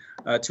discussion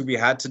to be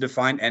had to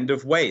define end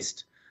of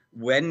waste.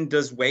 When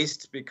does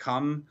waste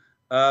become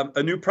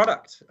a new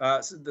product?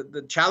 So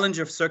the challenge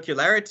of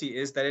circularity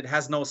is that it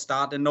has no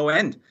start and no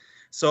end.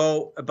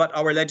 So, but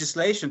our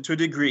legislation to a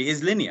degree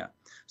is linear.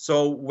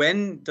 So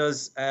when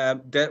does,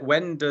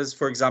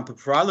 for example,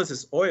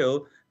 pyrolysis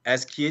oil,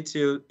 as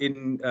Kjetil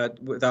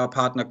with our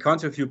partner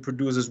Quantafuel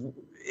produces,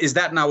 is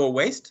that now a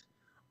waste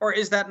or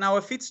is that now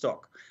a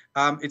feedstock?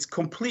 It's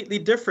completely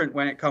different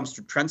when it comes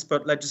to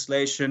transport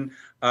legislation,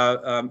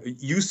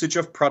 usage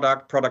of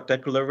product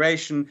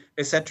declaration,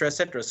 etc.,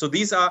 etc. So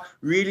these are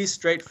really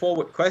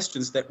straightforward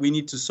questions that we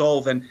need to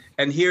solve.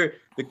 And here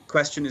the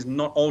question is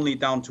not only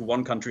down to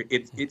one country,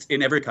 it's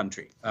in every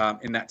country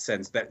in that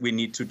sense that we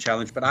need to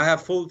challenge. But I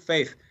have full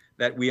faith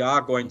that we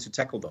are going to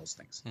tackle those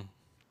things.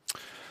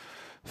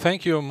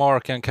 Thank you,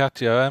 Mark and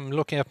Katja. I'm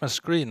looking at my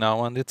screen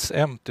now and it's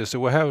empty, so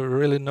we have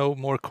really no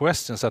more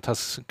questions that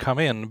has come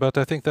in, but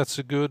I think that's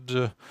a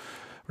good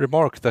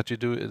remark that you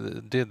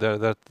did there,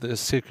 that the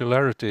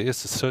circularity is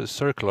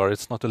circular,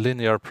 it's not a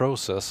linear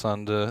process,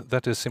 and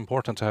that is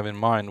important to have in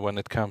mind when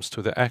it comes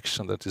to the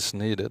action that is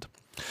needed.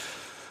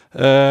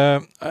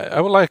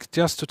 I would like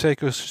just to take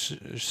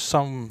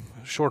some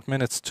short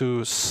minutes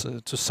to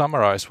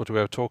summarize what we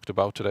have talked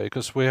about today,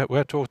 because we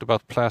have talked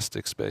about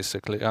plastics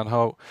basically, and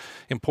how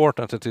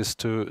important it is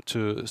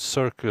to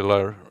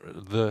circular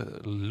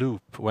the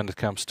loop when it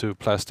comes to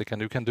plastic,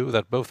 and you can do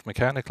that both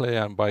mechanically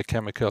and by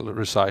chemical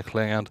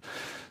recycling. And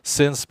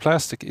since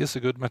plastic is a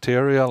good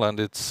material and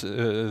it's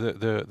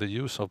the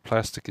use of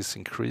plastic is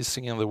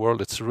increasing in the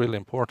world, it's really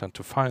important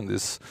to find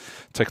this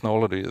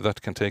technology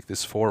that can take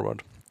this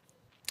forward.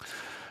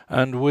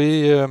 And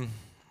we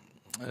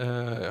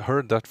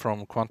heard that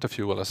from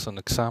Quantafuel as an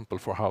example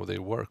for how they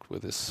work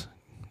with this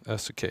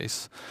as a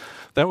case.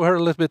 Then we heard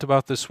a little bit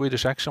about the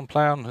Swedish action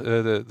plan.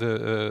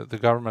 The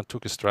government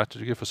took a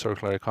strategy for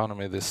circular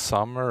economy this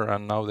summer,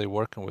 and now they're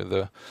working with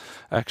the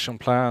action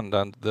plan.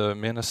 And the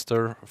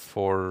Minister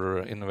for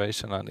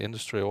Innovation and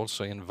Industry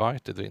also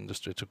invited the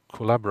industry to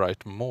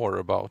collaborate more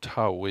about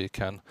how we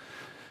can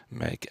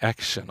make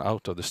action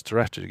out of the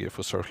strategy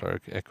for circular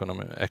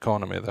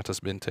economy that has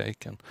been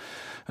taken.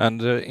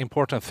 And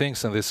important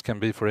things in this can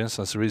be, for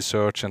instance,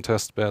 research and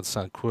test beds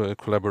and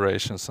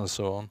collaborations and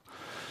so on.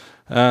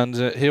 And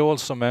he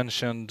also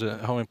mentioned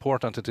how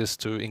important it is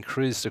to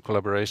increase the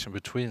collaboration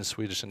between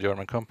Swedish and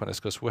German companies,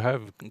 because we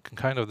have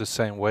kind of the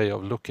same way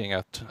of looking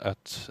at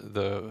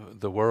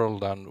the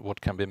world and what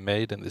can be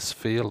made in this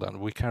field, and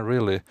we can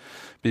really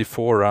be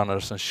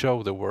forerunners and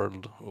show the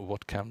world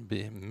what can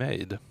be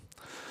made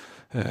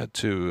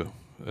to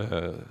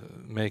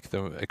make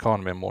the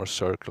economy more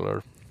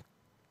circular.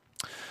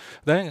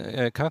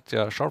 Then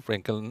Katja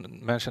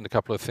Scharpwinkel mentioned a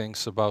couple of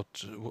things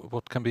about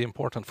what can be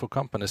important for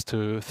companies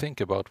to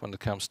think about when it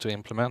comes to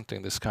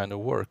implementing this kind of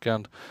work.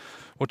 And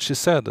what she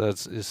said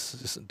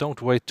is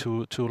don't wait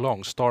too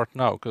long, start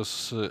now,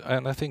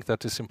 and I think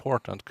that is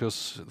important,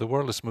 because the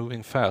world is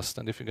moving fast,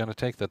 and if you're going to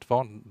take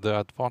the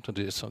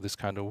advantages of this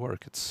kind of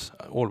work, it's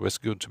always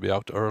good to be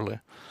out early.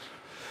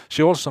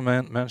 She also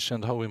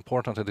mentioned how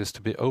important it is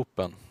to be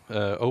open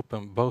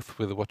both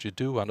with what you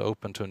do and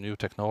open to new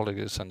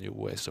technologies and new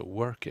ways of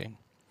working.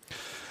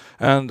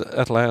 And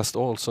at last,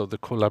 also the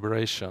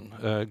collaboration.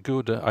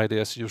 Good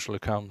ideas usually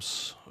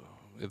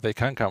they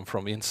can come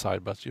from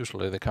inside, but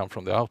usually they come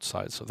from the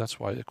outside. So that's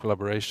why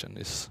collaboration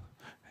is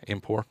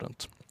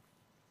important.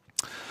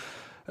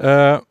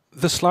 The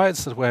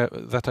slides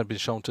that have been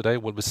shown today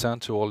will be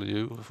sent to all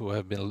you who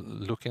have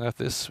been looking at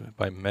this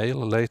by mail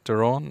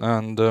later on,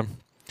 and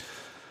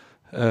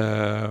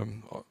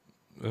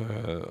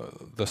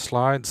the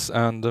slides,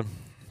 and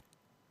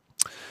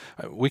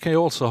we can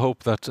also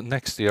hope that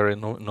next year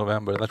in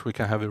November that we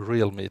can have a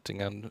real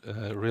meeting and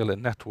really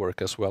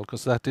network as well,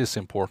 because that is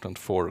important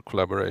for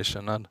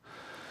collaboration. And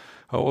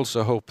I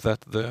also hope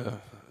that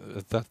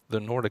the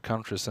Nordic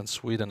countries and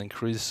Sweden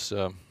increase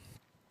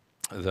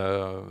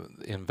the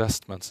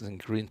investments in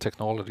green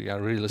technology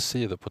and really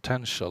see the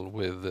potential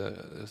with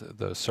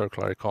the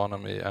circular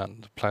economy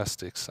and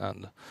plastics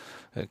and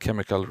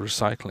chemical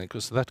recycling,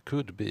 because that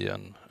could be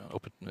an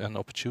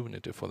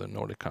opportunity for the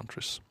Nordic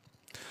countries.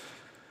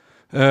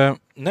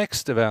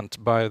 Next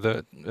event by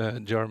the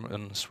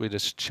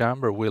German-Swedish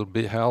Chamber will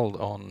be held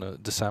on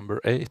December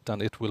 8th,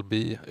 and it will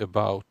be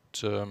about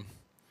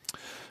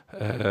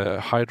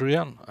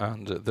hydrogen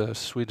and the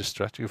Swedish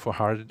strategy for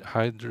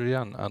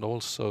hydrogen, and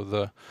also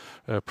the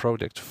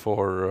project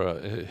for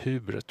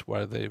hybrid,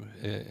 where they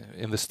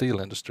in the steel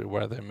industry,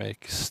 where they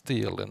make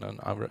steel in an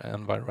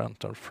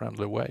environmental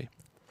friendly way.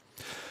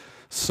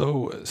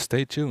 So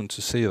stay tuned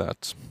to see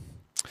that.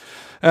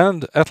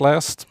 And at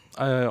last,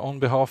 on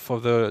behalf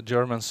of the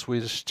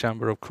German-Swedish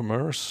Chamber of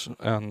Commerce,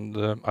 and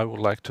I would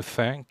like to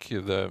thank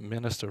the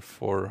Minister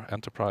for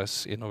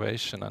Enterprise,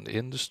 Innovation and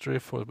Industry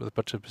for the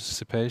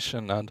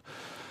participation, and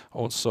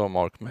also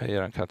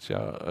Meier and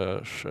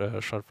Katja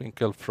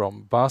Scharpwinkel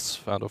from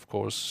BASF, and of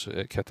course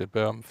Kjetil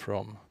Bøhn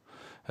from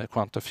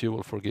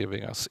Quantafuel for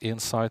giving us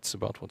insights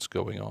about what's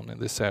going on in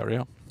this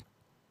area.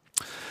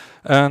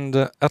 And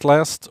at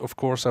last, of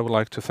course, I would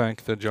like to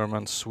thank the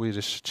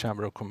German-Swedish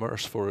Chamber of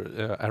Commerce for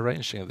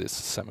arranging this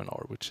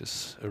seminar, which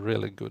is a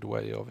really good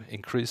way of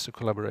increasing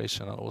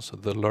collaboration and also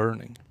the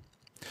learning.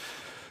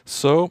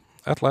 So,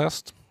 at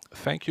last,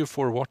 thank you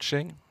for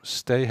watching.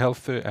 Stay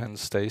healthy and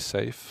stay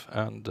safe,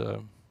 and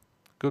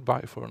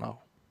goodbye for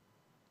now.